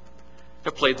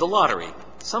 have played the lottery.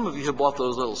 Some of you have bought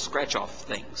those little scratch-off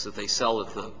things that they sell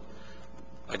at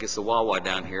the Wawa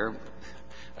down here.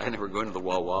 I never go into the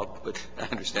Wawa, but I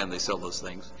understand they sell those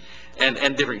things.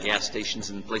 And different gas stations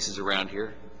and places around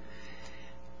here.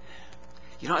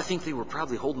 You know, I think they were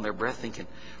probably holding their breath thinking,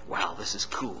 wow, this is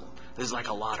cool. This is like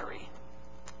a lottery.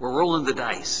 We're rolling the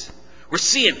dice. We're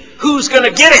seeing who's going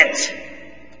to get it.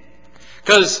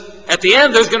 Because at the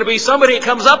end, there's going to be somebody it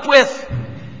comes up with.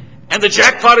 And the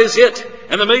jackpot is hit.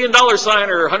 And the $1 million sign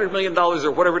or $100 million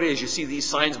or whatever it is. You see these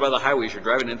signs by the highways. You're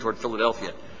driving in toward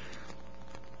Philadelphia.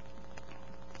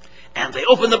 And they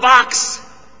open the box.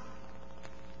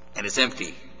 And it's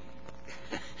empty.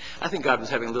 I think God was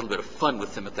having a little bit of fun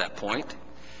with them at that point.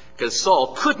 Because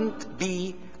Saul couldn't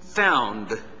be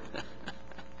found.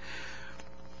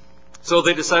 So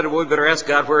they decided, well, we better ask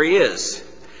God where he is.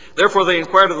 Therefore they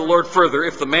inquired of the Lord further,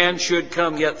 if the man should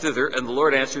come yet thither. And the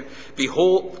Lord answered,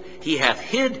 behold, he hath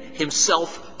hid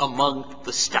himself among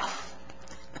the stuff.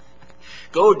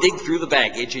 Go dig through the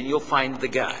baggage and you'll find the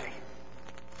guy.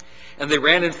 And they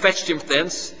ran and fetched him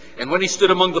thence. And when he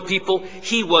stood among the people,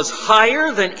 he was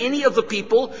higher than any of the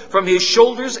people from his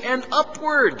shoulders and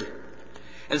upward.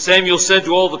 And Samuel said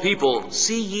to all the people,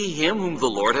 see ye him whom the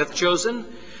Lord hath chosen,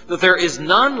 that there is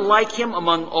none like him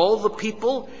among all the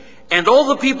people? And all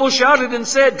the people shouted and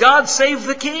said, God save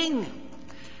the king.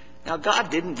 Now God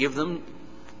didn't give them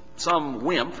some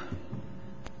wimp.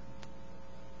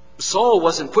 Saul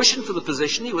wasn't pushing for the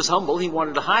position. He was humble. He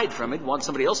wanted to hide from it, want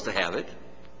somebody else to have it.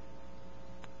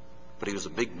 But he was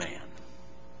a big man.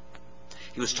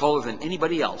 He was taller than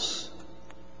anybody else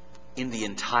in the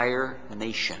entire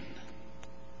nation.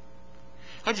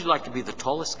 How'd you like to be the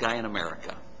tallest guy in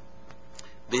America?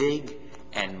 Big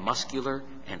and muscular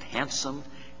and handsome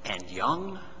and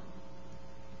young?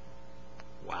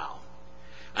 Wow.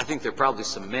 I think there are probably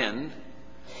some men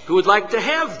who would like to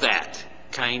have that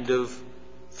kind of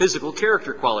physical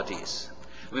character qualities.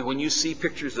 I mean, when you see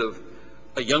pictures of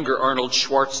a younger Arnold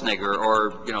Schwarzenegger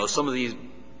or, you know, some of these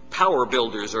power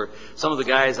builders or some of the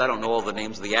guys, I don't know all the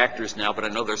names of the actors now, but I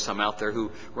know there's some out there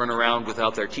who run around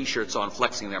without their t-shirts on,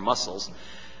 flexing their muscles.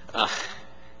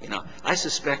 You know, I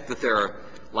suspect that there are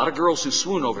a lot of girls who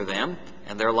swoon over them,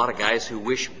 and there are a lot of guys who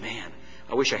wish, man,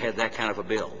 I wish I had that kind of a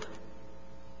build.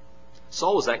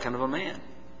 Saul was that kind of a man.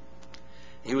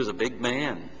 He was a big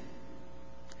man.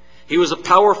 He was a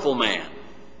powerful man.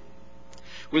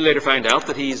 We later find out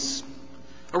that he's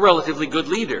a relatively good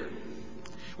leader.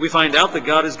 We find out that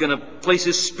God is going to place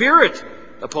his Spirit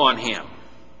upon him.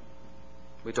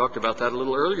 We talked about that a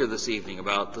little earlier this evening,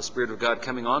 about the Spirit of God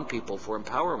coming on people for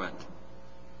empowerment.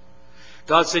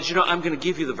 God said, you know, I'm going to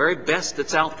give you the very best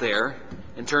that's out there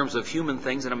in terms of human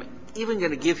things, and I'm even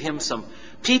going to give him some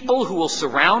people who will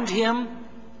surround him,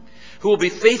 who will be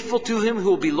faithful to him, who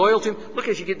will be loyal to him. Look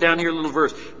as you get down here, a little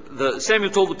verse.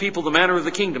 Samuel told the people the manner of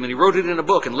the kingdom, and he wrote it in a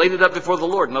book and laid it up before the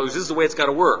Lord. In other words, this is the way it's got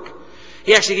to work.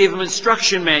 He actually gave him an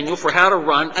instruction manual for how to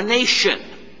run a nation.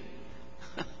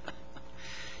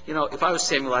 You know, if I was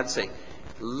Samuel, I'd say,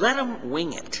 let them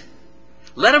wing it.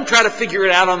 Let them try to figure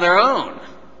it out on their own.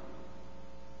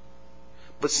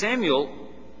 But Samuel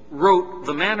wrote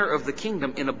the manner of the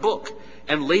kingdom in a book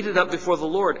and laid it up before the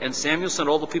Lord. And Samuel sent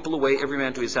all the people away, every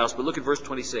man to his house. But look at verse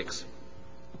 26.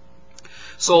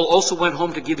 Saul also went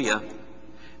home to Gibeah,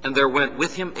 and there went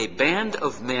with him a band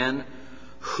of men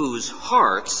whose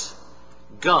hearts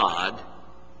God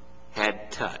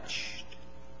had touched.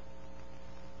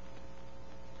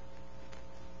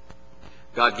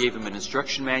 God gave him an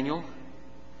instruction manual,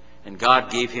 and God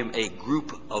gave him a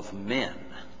group of men,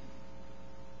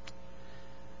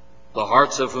 the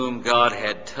hearts of whom God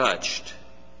had touched,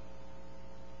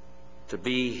 to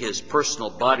be his personal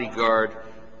bodyguard,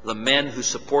 the men who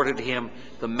supported him,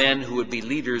 the men who would be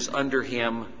leaders under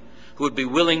him, who would be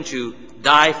willing to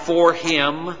die for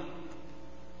him.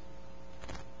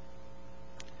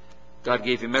 God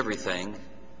gave him everything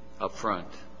up front.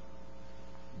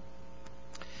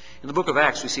 In the book of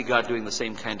Acts, we see God doing the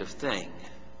same kind of thing.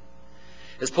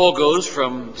 As Paul goes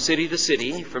from city to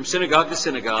city, from synagogue to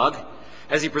synagogue,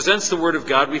 as he presents the Word of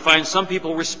God, we find some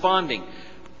people responding,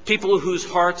 people whose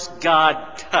hearts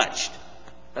God touched.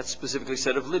 That's specifically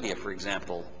said of Lydia, for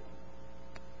example.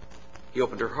 He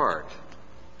opened her heart.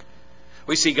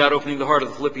 We see God opening the heart of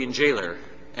the Philippian jailer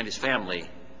and his family.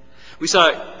 We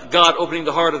saw God opening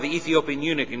the heart of the Ethiopian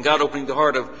eunuch, and God opening the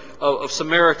heart of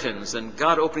Samaritans, and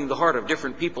God opening the heart of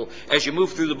different people as you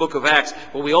move through the book of Acts.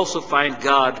 But we also find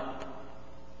God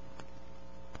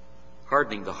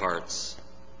hardening the hearts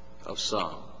of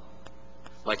some,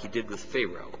 like he did with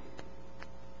Pharaoh.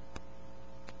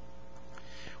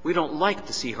 We don't like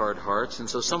to see hard hearts, and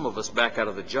so some of us back out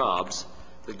of the jobs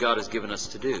that God has given us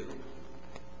to do.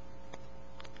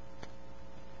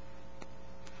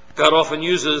 God often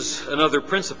uses another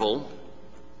principle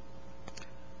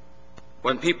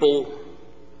when people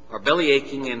are belly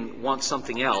aching and want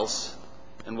something else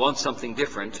and want something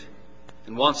different,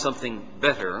 and want something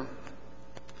better,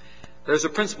 there's a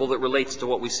principle that relates to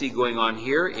what we see going on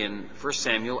here in 1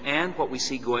 Samuel and what we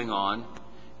see going on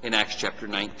in Acts chapter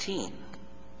 19.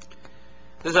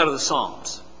 This is out of the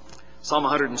Psalms. Psalm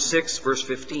 106, verse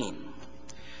 15.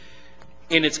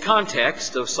 In its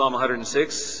context of Psalm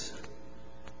 106,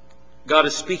 God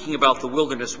is speaking about the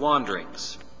wilderness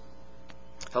wanderings.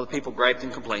 How the people griped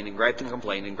and complained and griped and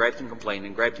complained and griped and complained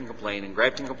and griped and complained and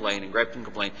griped and complained and griped and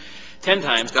complained. 10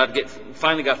 times God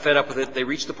finally got fed up with it. They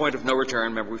reached the point of no return.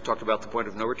 Remember, we've talked about the point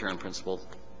of no return principle.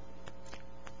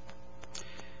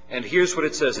 And here's what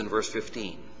it says in verse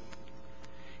 15.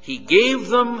 He gave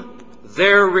them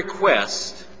their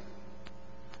request,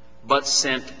 but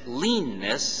sent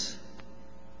leanness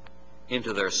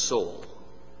into their soul.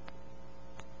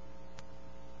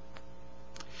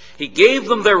 He gave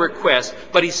them their request,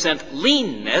 but he sent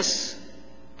leanness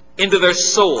into their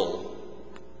soul.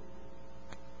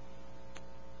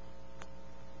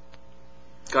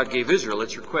 God gave Israel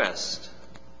its request.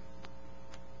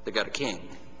 They got a king.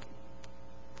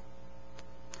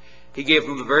 He gave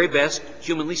them the very best,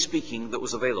 humanly speaking, that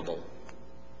was available.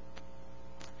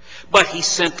 But he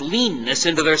sent leanness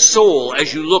into their soul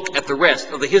as you look at the rest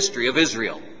of the history of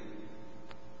Israel.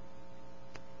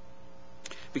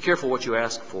 Be careful what you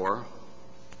ask for,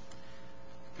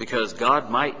 because God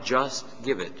might just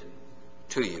give it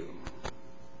to you.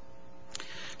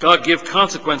 God gives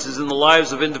consequences in the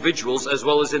lives of individuals as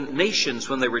well as in nations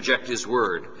when they reject his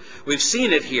word. We've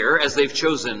seen it here as they've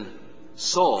chosen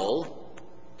Saul.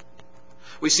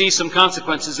 We see some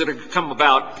consequences that are come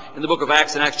about in the book of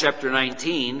Acts and Acts chapter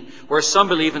 19, where some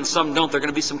believe and some don't. There are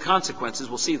going to be some consequences.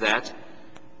 We'll see that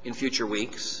in future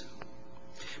weeks.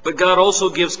 But God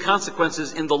also gives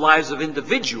consequences in the lives of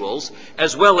individuals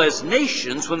as well as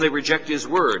nations when they reject his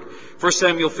word. 1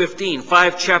 Samuel 15,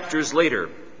 5 chapters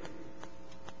later.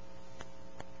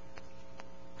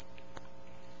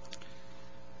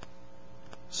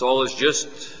 Saul has just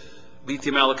beat the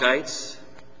Amalekites.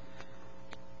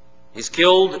 He's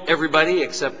killed everybody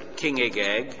except King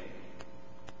Agag.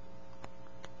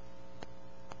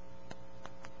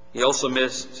 He also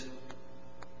missed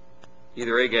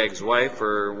either Agag's wife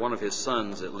or one of his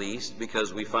sons at least,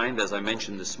 because we find, as I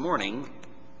mentioned this morning,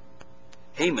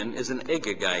 Haman is an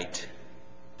Agagite.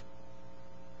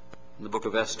 In the book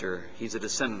of Esther, he's a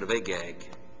descendant of Agag.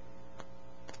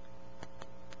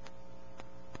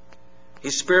 He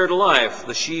spared alive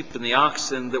the sheep and the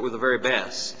oxen that were the very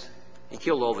best. He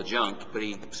killed all the junk, but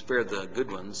he spared the good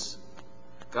ones.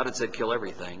 God had said, kill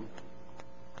everything.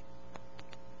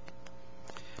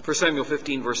 1 Samuel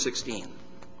 15, verse 16.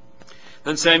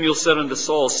 Then Samuel said unto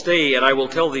Saul, Stay, and I will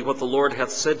tell thee what the Lord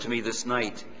hath said to me this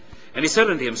night. And he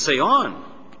said unto him, Say on.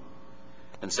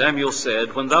 And Samuel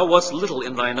said, When thou wast little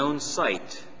in thine own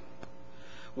sight,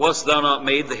 wast thou not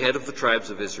made the head of the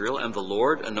tribes of Israel, and the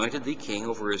Lord anointed thee king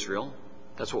over Israel?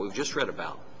 That's what we've just read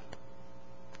about.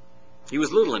 He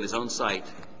was little in his own sight.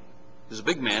 He was a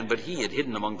big man, but he had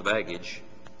hidden among the baggage.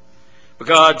 But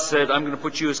God said, I'm going to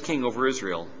put you as king over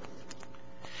Israel.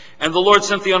 And the Lord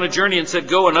sent thee on a journey and said,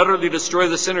 Go and utterly destroy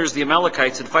the sinners, the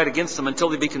Amalekites, and fight against them until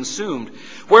they be consumed.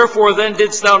 Wherefore then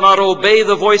didst thou not obey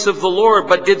the voice of the Lord,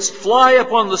 but didst fly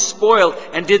upon the spoil,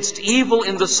 and didst evil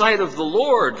in the sight of the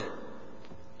Lord?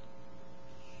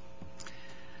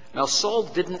 Now Saul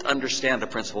didn't understand a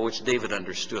principle which David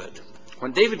understood.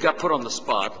 When David got put on the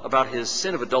spot about his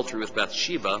sin of adultery with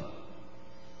Bathsheba,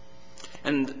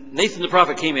 and Nathan the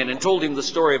prophet came in and told him the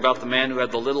story about the man who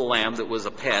had the little lamb that was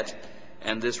a pet,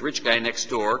 and this rich guy next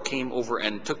door came over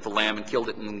and took the lamb and killed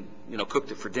it and, cooked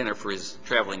it for dinner for his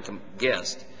traveling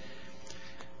guest.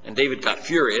 And David got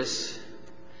furious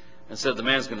and said, the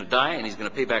man's going to die and he's going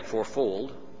to pay back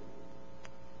fourfold.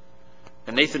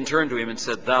 And Nathan turned to him and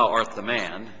said, Thou art the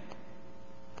man.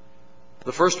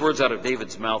 The first words out of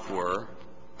David's mouth were,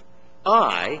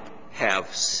 I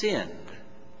have sinned.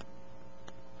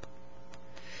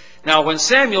 Now, when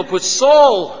Samuel put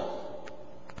Saul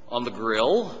on the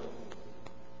grill,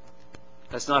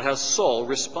 that's not how Saul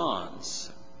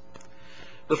responds.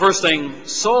 The first thing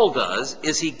Saul does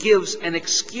is he gives an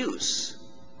excuse.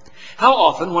 How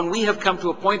often, when we have come to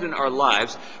a point in our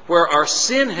lives where our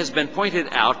sin has been pointed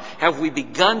out, have we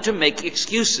begun to make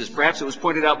excuses? Perhaps it was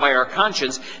pointed out by our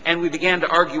conscience, and we began to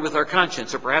argue with our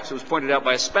conscience. Or perhaps it was pointed out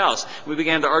by a spouse. We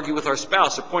began to argue with our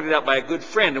spouse, or pointed out by a good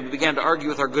friend, and we began to argue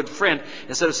with our good friend,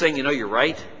 instead of saying, you're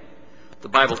right. The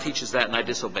Bible teaches that, and I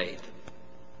disobeyed.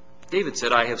 David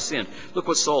said, I have sinned. Look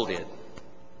what Saul did.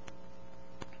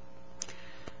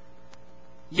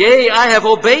 Yea, I have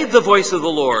obeyed the voice of the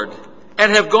Lord,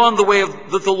 and have gone the way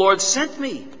that the Lord sent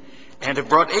me, and have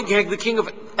brought Agag the king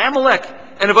of Amalek,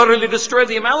 and have utterly destroyed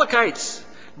the Amalekites.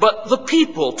 But the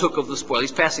people took of the spoil.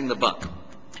 He's passing the buck.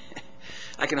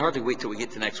 I can hardly wait till we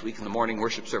get to next week in the morning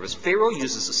worship service. Pharaoh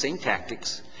uses the same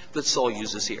tactics that Saul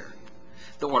uses here.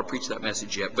 Don't want to preach that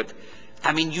message yet, but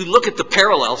I mean, you look at the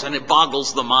parallels and it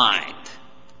boggles the mind.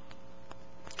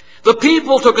 The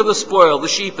people took of the spoil, the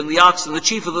sheep and the oxen, the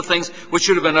chief of the things which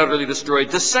should have been utterly destroyed,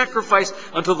 to sacrifice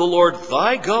unto the Lord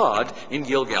thy God in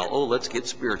Gilgal. Oh, let's get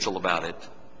spiritual about it.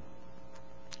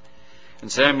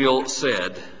 And Samuel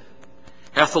said,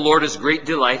 hath the Lord his great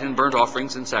delight in burnt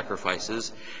offerings and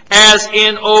sacrifices, as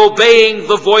in obeying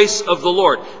the voice of the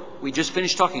Lord. We just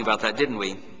finished talking about that, didn't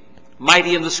we?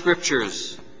 Mighty in the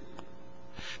Scriptures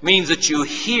means that you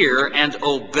hear and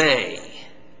obey.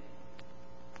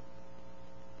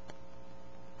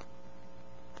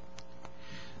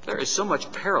 There is so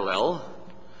much parallel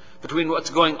between what's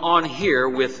going on here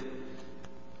with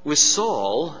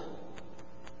Saul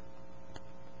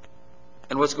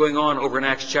and what's going on over in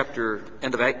Acts chapter,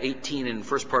 end of Act 18 and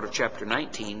first part of chapter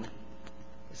 19.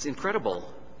 It's incredible.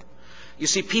 You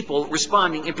see people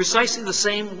responding in precisely the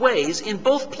same ways in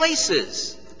both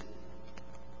places.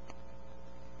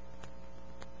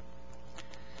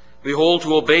 Behold,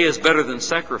 to obey is better than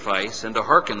sacrifice, and to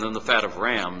hearken than the fat of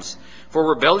rams. For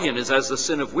rebellion is as the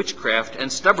sin of witchcraft,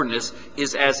 and stubbornness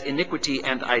is as iniquity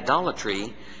and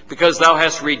idolatry. Because thou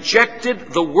hast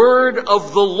rejected the word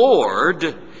of the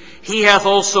Lord, he hath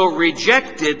also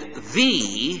rejected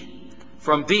thee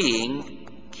from being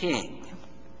king.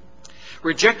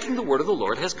 Rejecting the word of the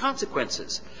Lord has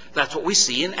consequences. That's what we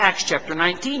see in Acts chapter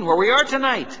 19, where we are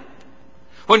tonight.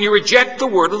 When you reject the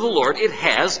word of the Lord, it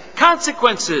has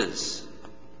consequences.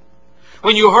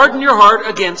 When you harden your heart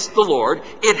against the Lord,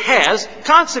 it has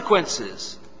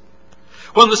consequences.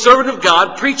 When the servant of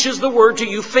God preaches the word to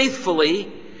you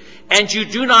faithfully, and you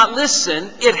do not listen,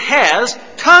 it has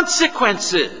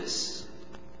consequences.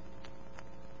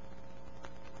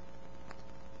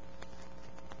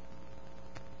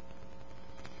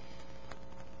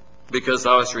 Because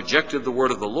thou hast rejected the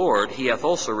word of the Lord, he hath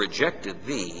also rejected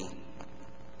thee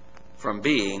from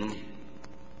being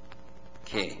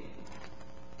king.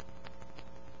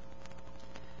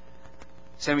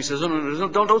 Samuel says, no,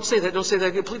 don't say that. Don't say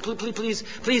that.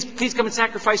 Please come and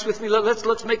sacrifice with me.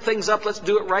 Let's make things up. Let's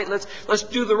do it right. Let's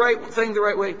do the right thing the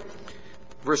right way.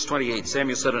 Verse 28,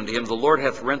 Samuel said unto him, the Lord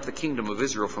hath rent the kingdom of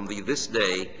Israel from thee this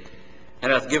day,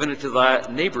 and hath given it to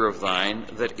thy neighbor of thine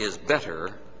that is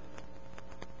better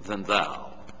than thou.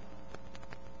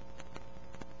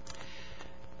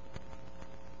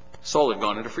 Saul had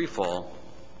gone into free fall.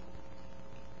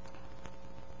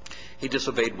 He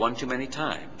disobeyed one too many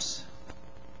times.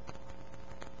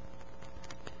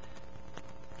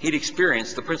 He'd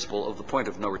experienced the principle of the point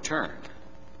of no return,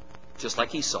 just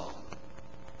like Esau.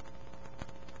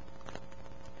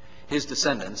 His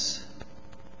descendants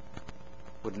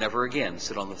would never again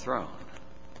sit on the throne.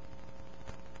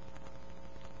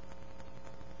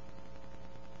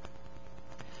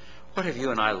 What have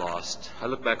you and I lost? I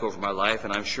look back over my life,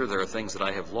 and I'm sure there are things that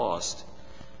I have lost,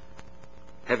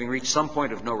 having reached some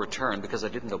point of no return because I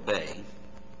didn't obey.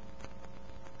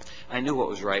 I knew what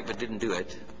was right, but didn't do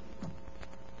it.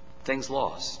 Things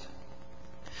lost.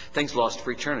 Things lost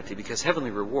for eternity, because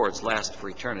heavenly rewards last for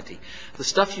eternity. The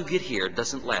stuff you get here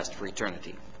doesn't last for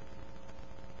eternity.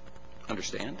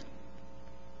 Understand?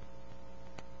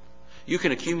 You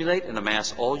can accumulate and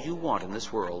amass all you want in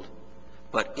this world,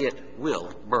 but it will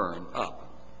burn up.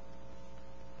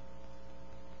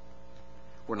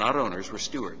 We're not owners, we're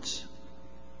stewards.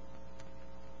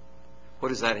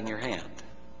 What is that in your hand?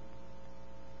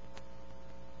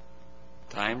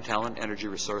 Time, talent, energy,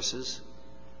 resources,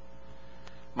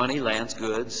 money, lands,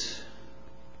 goods,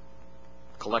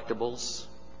 collectibles,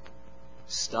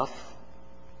 stuff.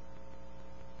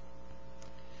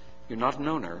 You're not an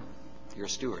owner, you're a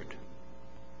steward.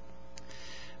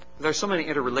 There are so many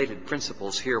interrelated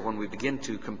principles here when we begin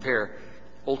to compare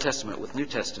Old Testament with New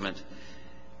Testament,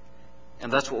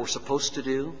 and that's what we're supposed to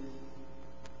do.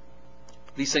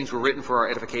 These things were written for our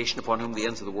edification, upon whom the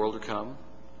ends of the world are come.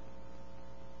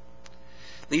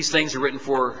 These things are written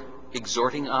for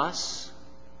exhorting us,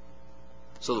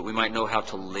 so that we might know how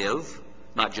to live,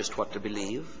 not just what to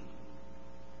believe.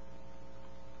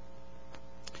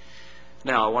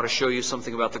 Now, I want to show you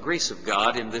something about the grace of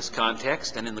God in this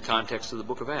context and in the context of the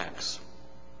book of Acts.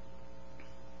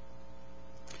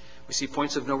 We see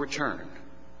points of no return.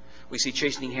 We see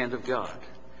chastening hand of God.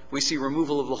 We see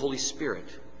removal of the Holy Spirit.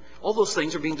 All those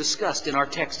things are being discussed in our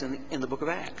text in the book of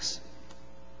Acts.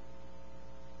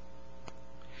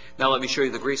 Now let me show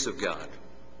you the grace of God.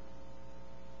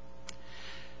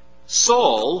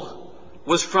 Saul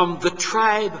was from the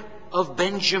tribe of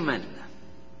Benjamin.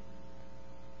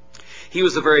 He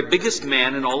was the very biggest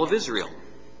man in all of Israel.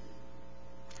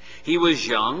 He was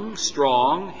young,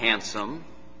 strong, handsome.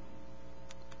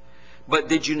 But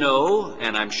did you know,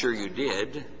 and I'm sure you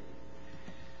did,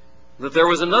 that there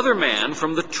was another man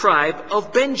from the tribe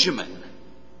of Benjamin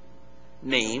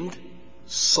named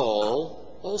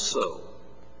Saul also?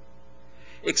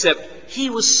 Except he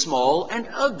was small and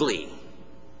ugly.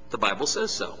 The Bible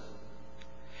says so.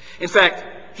 In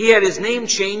fact, he had his name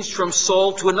changed from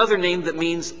Saul to another name that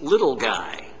means little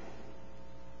guy.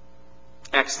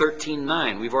 Acts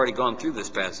 13:9. We've already gone through this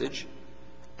passage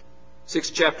 6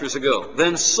 chapters ago.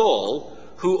 Then Saul,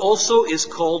 who also is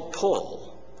called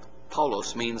Paul.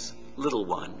 Paulos means little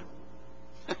one.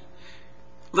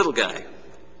 Little guy.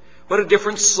 What a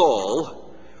different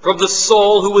Saul from the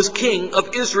Saul who was king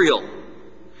of Israel.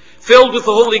 Filled with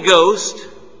the Holy Ghost.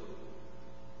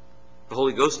 The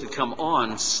Holy Ghost had come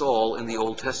on Saul in the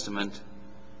Old Testament,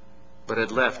 but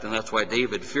had left, and that's why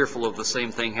David, fearful of the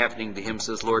same thing happening to him,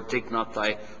 says, Lord, take not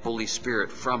thy Holy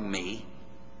Spirit from me.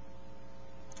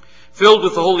 Filled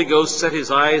with the Holy Ghost, set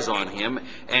his eyes on him,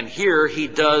 and here he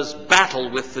does battle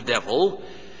with the devil,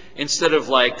 instead of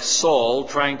like Saul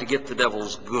trying to get the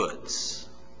devil's goods.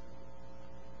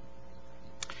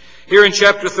 Here in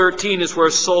chapter 13 is where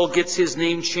Saul gets his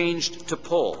name changed to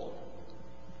Paul.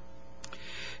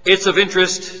 It's of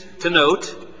interest to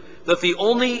note that the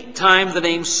only time the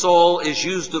name Saul is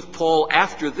used of Paul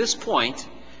after this point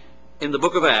in the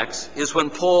book of Acts is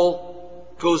when Paul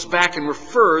goes back and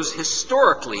refers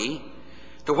historically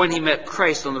to when he met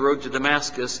Christ on the road to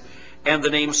Damascus, and the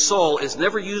name Saul is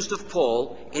never used of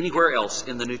Paul anywhere else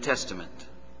in the New Testament.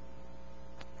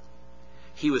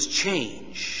 He was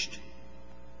changed.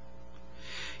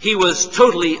 He was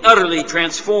totally, utterly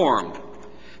transformed.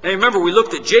 Now remember, we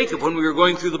looked at Jacob when we were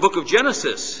going through the book of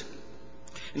Genesis.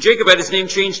 And Jacob had his name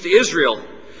changed to Israel.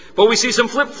 But we see some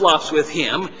flip-flops with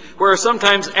him, where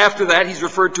sometimes after that he's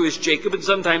referred to as Jacob, and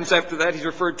sometimes after that he's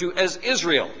referred to as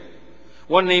Israel.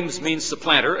 One name means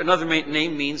supplanter, another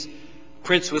name means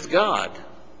prince with God.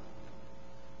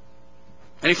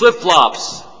 And he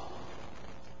flip-flops.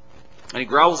 And he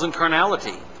growls in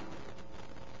carnality.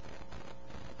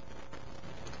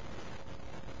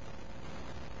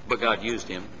 But God used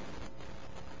him.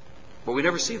 But we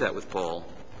never see that with Paul.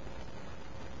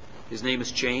 His name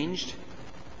is changed.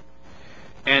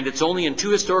 And it's only in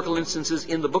 2 historical instances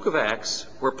in the book of Acts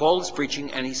where Paul is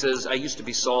preaching and he says, I used to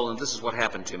be Saul and this is what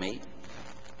happened to me.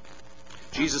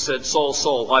 Jesus said, Saul,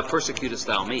 Saul, why persecutest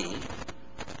thou me?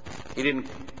 He didn't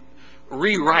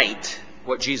rewrite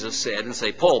what Jesus said and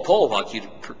say, Paul, Paul, why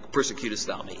persecutest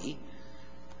thou me?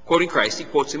 Quoting Christ, he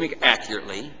quotes him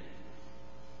accurately.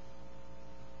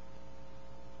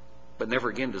 But never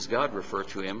again does God refer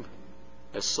to him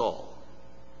as Saul,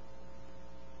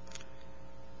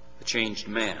 the changed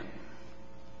man.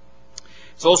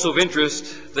 It's also of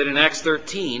interest that in Acts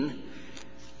 13,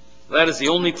 that is the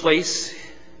only place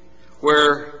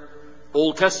where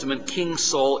Old Testament King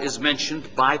Saul is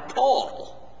mentioned by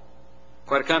Paul.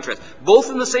 Quite a contrast.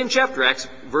 Both in the same chapter, Acts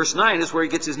verse 9 is where he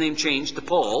gets his name changed to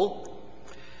Paul.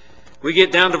 We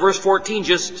get down to verse 14,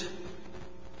 just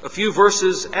a few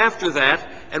verses after that,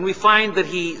 and we find that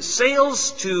he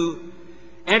sails to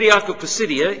Antioch of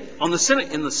Pisidia in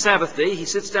the Sabbath day. He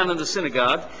sits down in the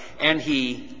synagogue and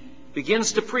he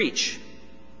begins to preach.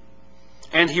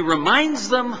 And he reminds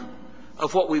them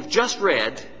of what we've just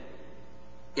read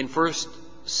in 1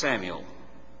 Samuel.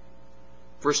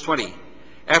 Verse 20.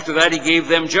 After that he gave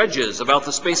them judges about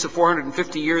the space of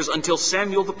 450 years until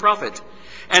Samuel the prophet.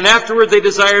 And afterward they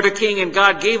desired a king, and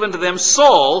God gave unto them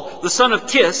Saul, the son of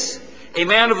Kish, a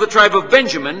man of the tribe of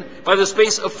Benjamin, by the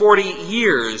space of 40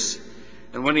 years.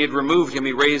 And when he had removed him,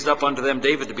 he raised up unto them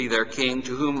David to be their king,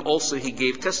 to whom also he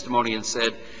gave testimony and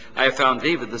said, I have found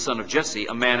David the son of Jesse,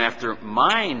 a man after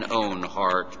mine own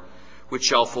heart, which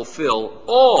shall fulfill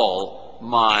all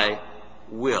my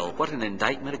will. What an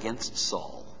indictment against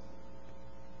Saul.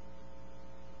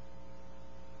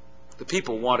 The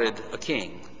people wanted a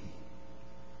king.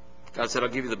 God said, I'll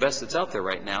give you the best that's out there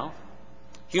right now,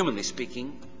 humanly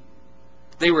speaking.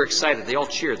 They were excited. They all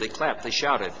cheered. They clapped. They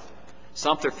shouted.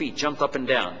 Stomped their feet. Jumped up and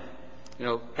down.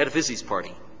 Had a Vizzy's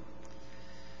party.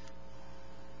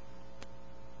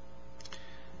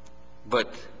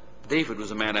 But David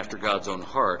was a man after God's own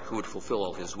heart, who would fulfill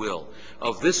all his will.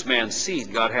 Of this man's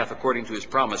seed God hath, according to his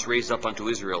promise, raised up unto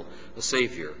Israel a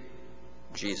Savior,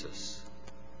 Jesus.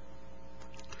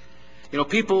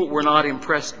 People were not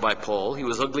impressed by Paul. He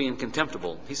was ugly and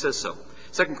contemptible. He says so.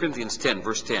 2 Corinthians 10,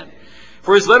 verse 10.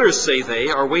 For his letters, say they,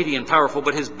 are weighty and powerful,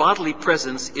 but his bodily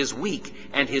presence is weak,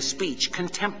 and his speech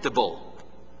contemptible.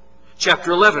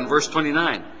 Chapter 11, verse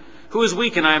 29. Who is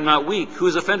weak and I am not weak? Who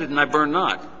is offended and I burn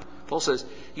not? Paul says,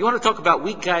 you want to talk about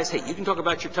weak guys? Hey, you can talk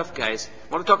about your tough guys.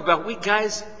 Want to talk about weak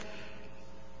guys?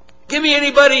 Give me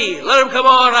anybody. Let them come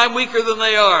on. I'm weaker than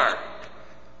they are.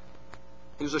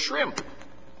 He was a shrimp.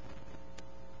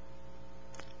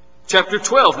 Chapter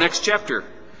 12, next chapter.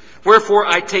 Wherefore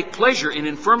I take pleasure in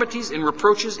infirmities, in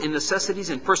reproaches, in necessities,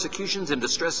 in persecutions, in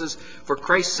distresses, for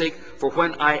Christ's sake, for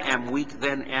when I am weak,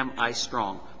 then am I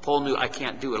strong. Paul knew I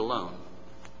can't do it alone.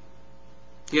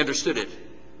 He understood it.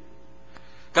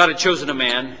 God had chosen a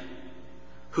man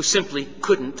who simply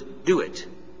couldn't do it.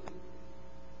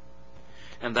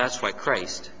 And that's why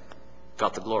Christ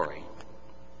got the glory.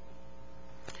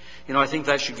 You know, I think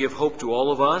that should give hope to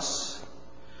all of us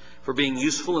for being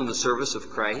useful in the service of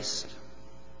Christ.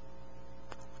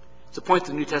 It's a point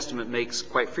the New Testament makes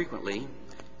quite frequently.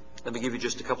 Let me give you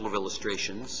just a couple of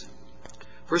illustrations.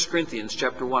 1 Corinthians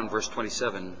chapter 1, verse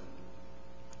 27.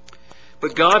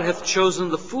 But God hath chosen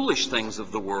the foolish things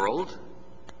of the world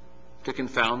to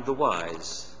confound the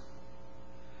wise.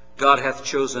 God hath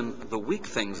chosen the weak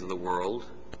things of the world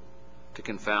to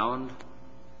confound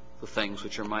the things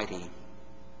which are mighty.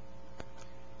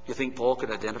 You think Paul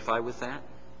could identify with that?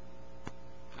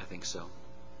 I think so.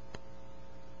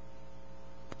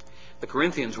 The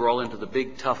Corinthians were all into the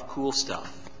big, tough, cool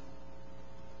stuff.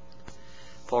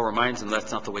 Paul reminds them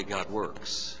that's not the way God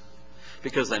works.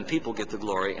 Because then people get the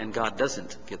glory and God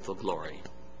doesn't get the glory.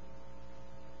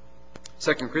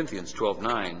 2 Corinthians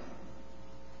 12:9.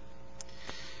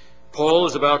 Paul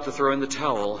is about to throw in the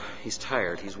towel. He's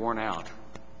tired. He's worn out.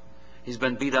 He's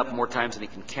been beat up more times than he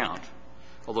can count.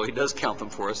 Although he does count them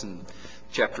for us in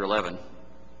chapter 11.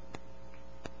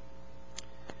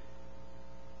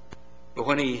 But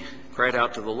when he cried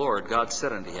out to the Lord, God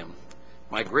said unto him,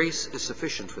 My grace is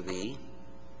sufficient for thee,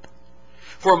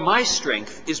 for my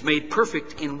strength is made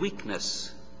perfect in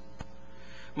weakness.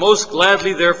 Most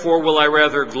gladly, therefore, will I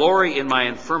rather glory in my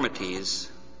infirmities,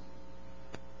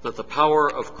 that the power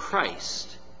of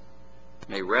Christ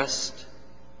may rest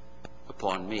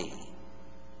upon me.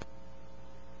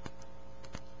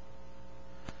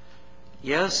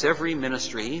 Yes, every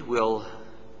ministry will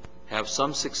have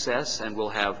some success and will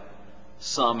have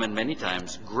some, and many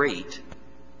times, great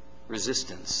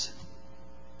resistance,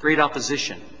 great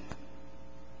opposition.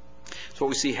 That's what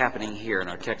we see happening here in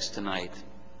our text tonight.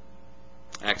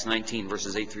 Acts 19,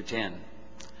 verses 8 through 10.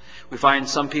 We find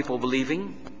some people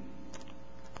believing.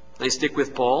 They stick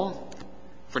with Paul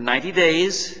for 90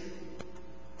 days,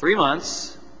 3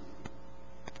 months.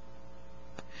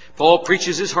 Paul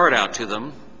preaches his heart out to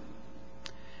them,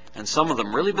 and some of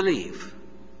them really believe.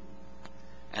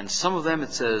 And some of them,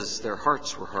 it says, their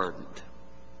hearts were hardened.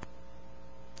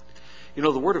 You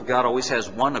know, the Word of God always has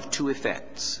one of two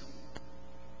effects.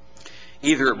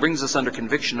 Either it brings us under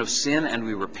conviction of sin and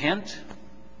we repent,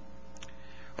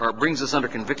 or it brings us under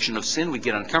conviction of sin, we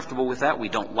get uncomfortable with that, we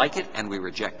don't like it, and we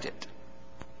reject it.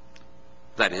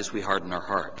 That is, we harden our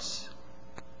hearts.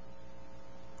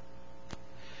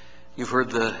 You've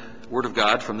heard the Word of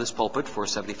God from this pulpit for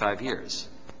 75 years.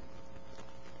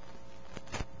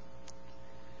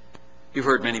 You've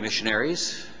heard many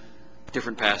missionaries,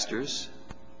 different pastors.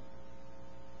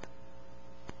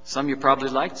 Some you probably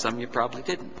liked, some you probably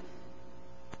didn't.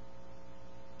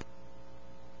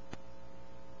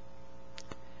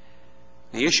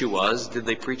 The issue was, did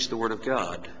they preach the Word of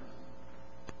God?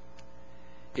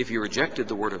 If you rejected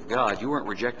the Word of God, you weren't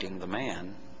rejecting the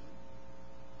man.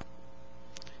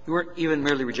 You weren't even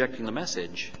merely rejecting the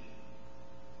message.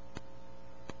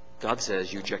 God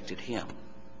says you rejected him.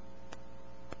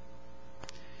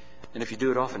 And if you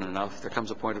do it often enough, there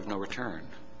comes a point of no return.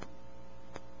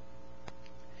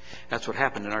 That's what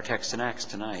happened in our text in Acts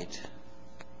tonight.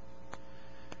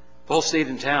 Paul stayed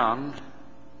in town,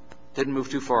 didn't move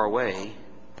too far away,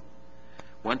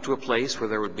 went to a place where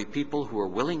there would be people who were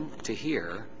willing to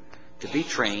hear, to be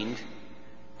trained,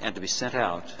 and to be sent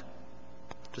out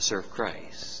to serve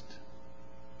Christ.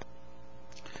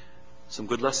 Some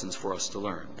good lessons for us to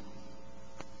learn.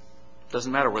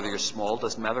 Doesn't matter whether you're small,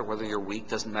 doesn't matter whether you're weak,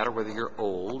 doesn't matter whether you're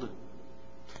old.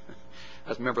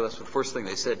 I remember that's the first thing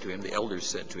they said to him, the elders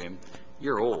said to him,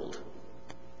 you're old.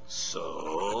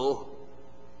 So?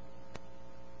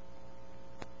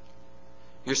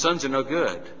 Your sons are no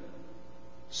good.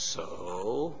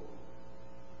 So?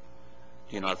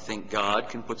 Do you not think God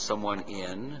can put someone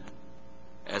in,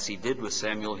 as he did with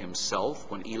Samuel himself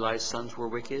when Eli's sons were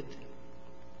wicked?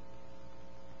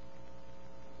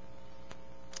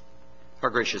 Our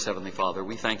gracious Heavenly Father,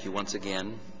 we thank you once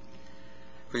again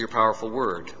for your powerful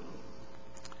word,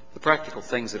 the practical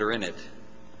things that are in it,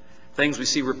 things we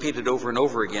see repeated over and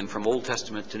over again from Old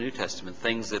Testament to New Testament,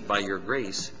 things that by your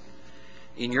grace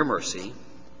in your mercy,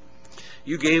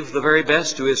 you gave the very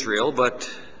best to Israel, but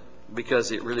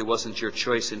because it really wasn't your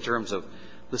choice in terms of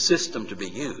the system to be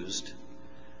used,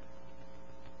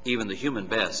 even the human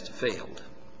best failed.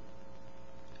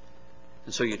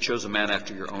 And so you chose a man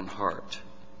after your own heart,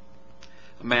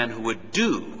 a man who would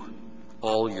do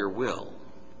all your will.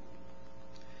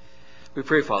 We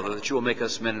pray, Father, that you will make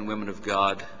us men and women of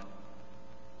God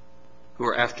who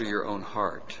are after your own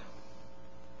heart,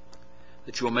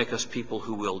 that you will make us people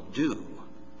who will do,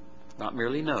 not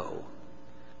merely know,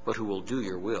 but who will do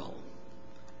your will.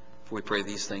 For we pray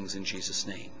these things in Jesus'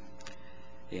 name.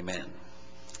 Amen.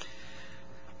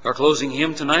 Our closing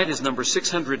hymn tonight is number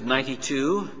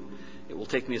 692. It will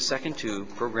take me a second to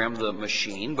program the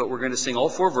machine, but we're going to sing all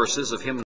 4 verses of hymn